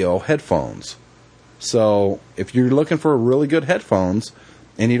audio headphones. So if you're looking for really good headphones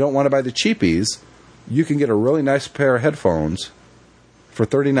and you don't want to buy the cheapies, you can get a really nice pair of headphones for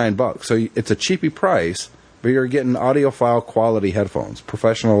 $39. So it's a cheapy price, but you're getting audiophile quality headphones,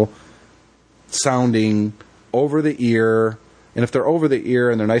 professional sounding, over the ear. And if they're over the ear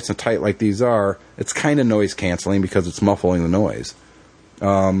and they're nice and tight like these are, it's kind of noise canceling because it's muffling the noise.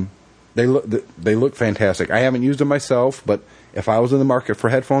 They look fantastic. I haven't used them myself, but if I was in the market for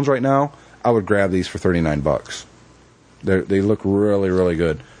headphones right now, I would grab these for $39. They look really, really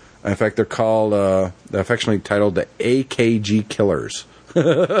good. In fact, they're called, they're affectionately titled the AKG Killers.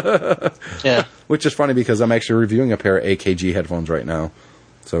 Yeah. Which is funny because I'm actually reviewing a pair of AKG headphones right now.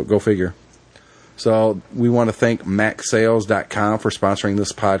 So go figure. So we want to thank MacSales.com for sponsoring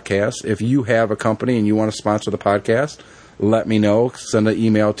this podcast. If you have a company and you want to sponsor the podcast, let me know. Send an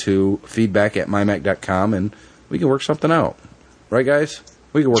email to feedback@mymac.com and we can work something out. Right, guys?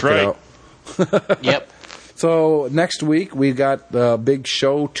 We can work it out. Yep. So next week we got the big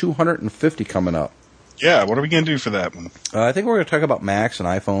show 250 coming up. Yeah, what are we going to do for that one? I think we're going to talk about Macs and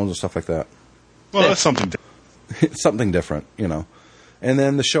iPhones and stuff like that. Well, that's something different. Something different, you know. And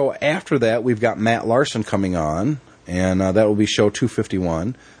then the show after that, we've got Matt Larson coming on, and that will be show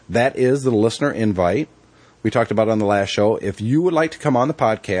 251. That is the listener invite. We talked about it on the last show. If you would like to come on the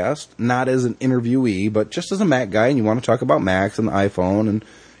podcast, not as an interviewee, but just as a Mac guy, and you want to talk about Macs and the iPhone and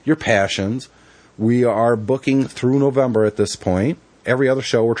your passions, we are booking through November at this point. Every other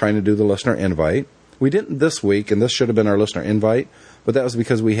show, we're trying to do the listener invite. We didn't this week, and this should have been our listener invite, but that was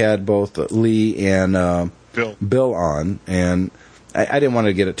because we had both Lee and Bill on, and I didn't want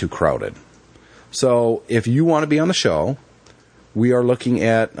to get it too crowded. So if you want to be on the show, we are looking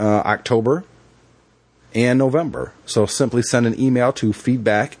at October and November. So simply send an email to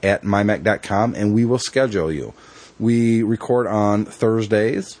feedback@mymac.com, and we will schedule you. We record on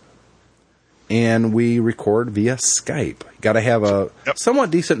Thursdays, and we record via Skype. Got to have a somewhat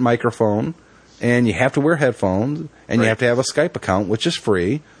decent microphone, and you have to wear headphones, and you have to have a Skype account, which is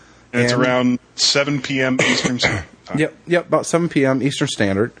free. And it's around 7 p.m. Eastern Standard Time. Yep, about 7 p.m. Eastern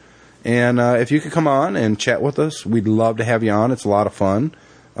Standard. And if you could come on and chat with us, we'd love to have you on. It's a lot of fun.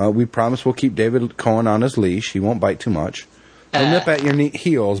 We promise we'll keep David Cohen on his leash. He won't bite too much. He'll nip at your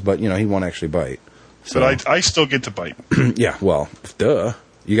heels, but he won't actually bite. So. But I still get to bite. Yeah, well, duh.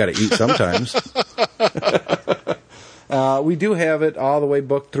 You got to eat sometimes. We do have it all the way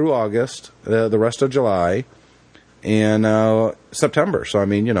booked through August, the rest of July, and September. So, I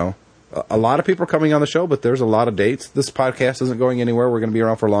mean, a lot of people are coming on the show, but there's a lot of dates. This podcast isn't going anywhere. We're going to be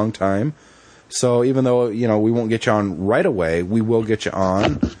around for a long time. So even though, we won't get you on right away, we will get you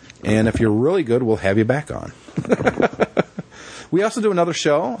on. And if you're really good, we'll have you back on. We also do another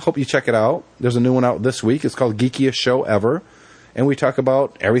show. Hope you check it out. There's a new one out this week. It's called Geekiest Show Ever. And we talk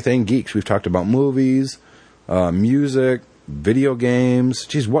about everything geeks. We've talked about movies, music, video games.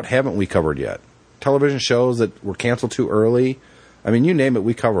 Geez, what haven't we covered yet? Television shows that were canceled too early. I mean, you name it,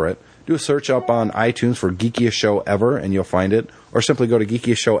 we cover it. Do a search up on iTunes for Geekiest Show Ever, and you'll find it. Or simply go to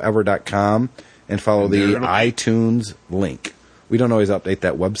geekiestshowever.com and follow the iTunes link. We don't always update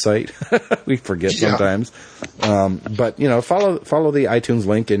that website. We forget sometimes. But, follow the iTunes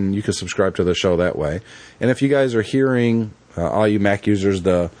link, and you can subscribe to the show that way. And if you guys are hearing, all you Mac users,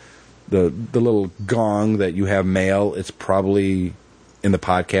 the little gong that you have mail, it's probably in the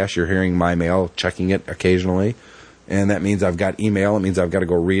podcast. You're hearing my mail, checking it occasionally. And that means I've got email. It means I've got to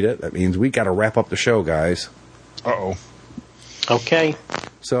go read it. That means we got to wrap up the show, guys. Uh-oh. Okay.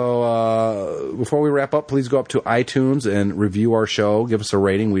 So before we wrap up, please go up to iTunes and review our show. Give us a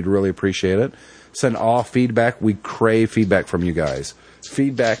rating. We'd really appreciate it. Send all feedback. We crave feedback from you guys.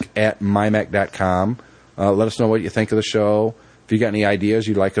 Feedback@mymac.com. Let us know what you think of the show. If you got any ideas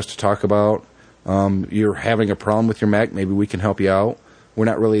you'd like us to talk about, you're having a problem with your Mac, maybe we can help you out. We're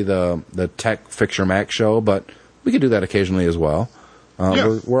not really the Tech Fix Your Mac show, but we can do that occasionally as well.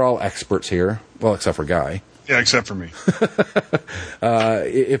 We're all experts here. Well, except for Guy. Yeah, except for me.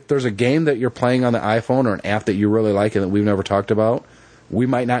 If there's a game that you're playing on the iPhone or an app that you really like and that we've never talked about, we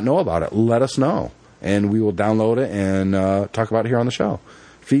might not know about it. Let us know, and we will download it and talk about it here on the show.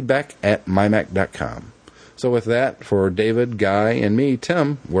 Feedback@mymac.com. So with that, for David, Guy, and me,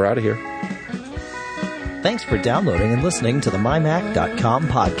 Tim, we're out of here. Thanks for downloading and listening to the MyMac.com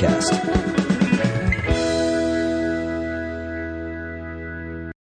podcast.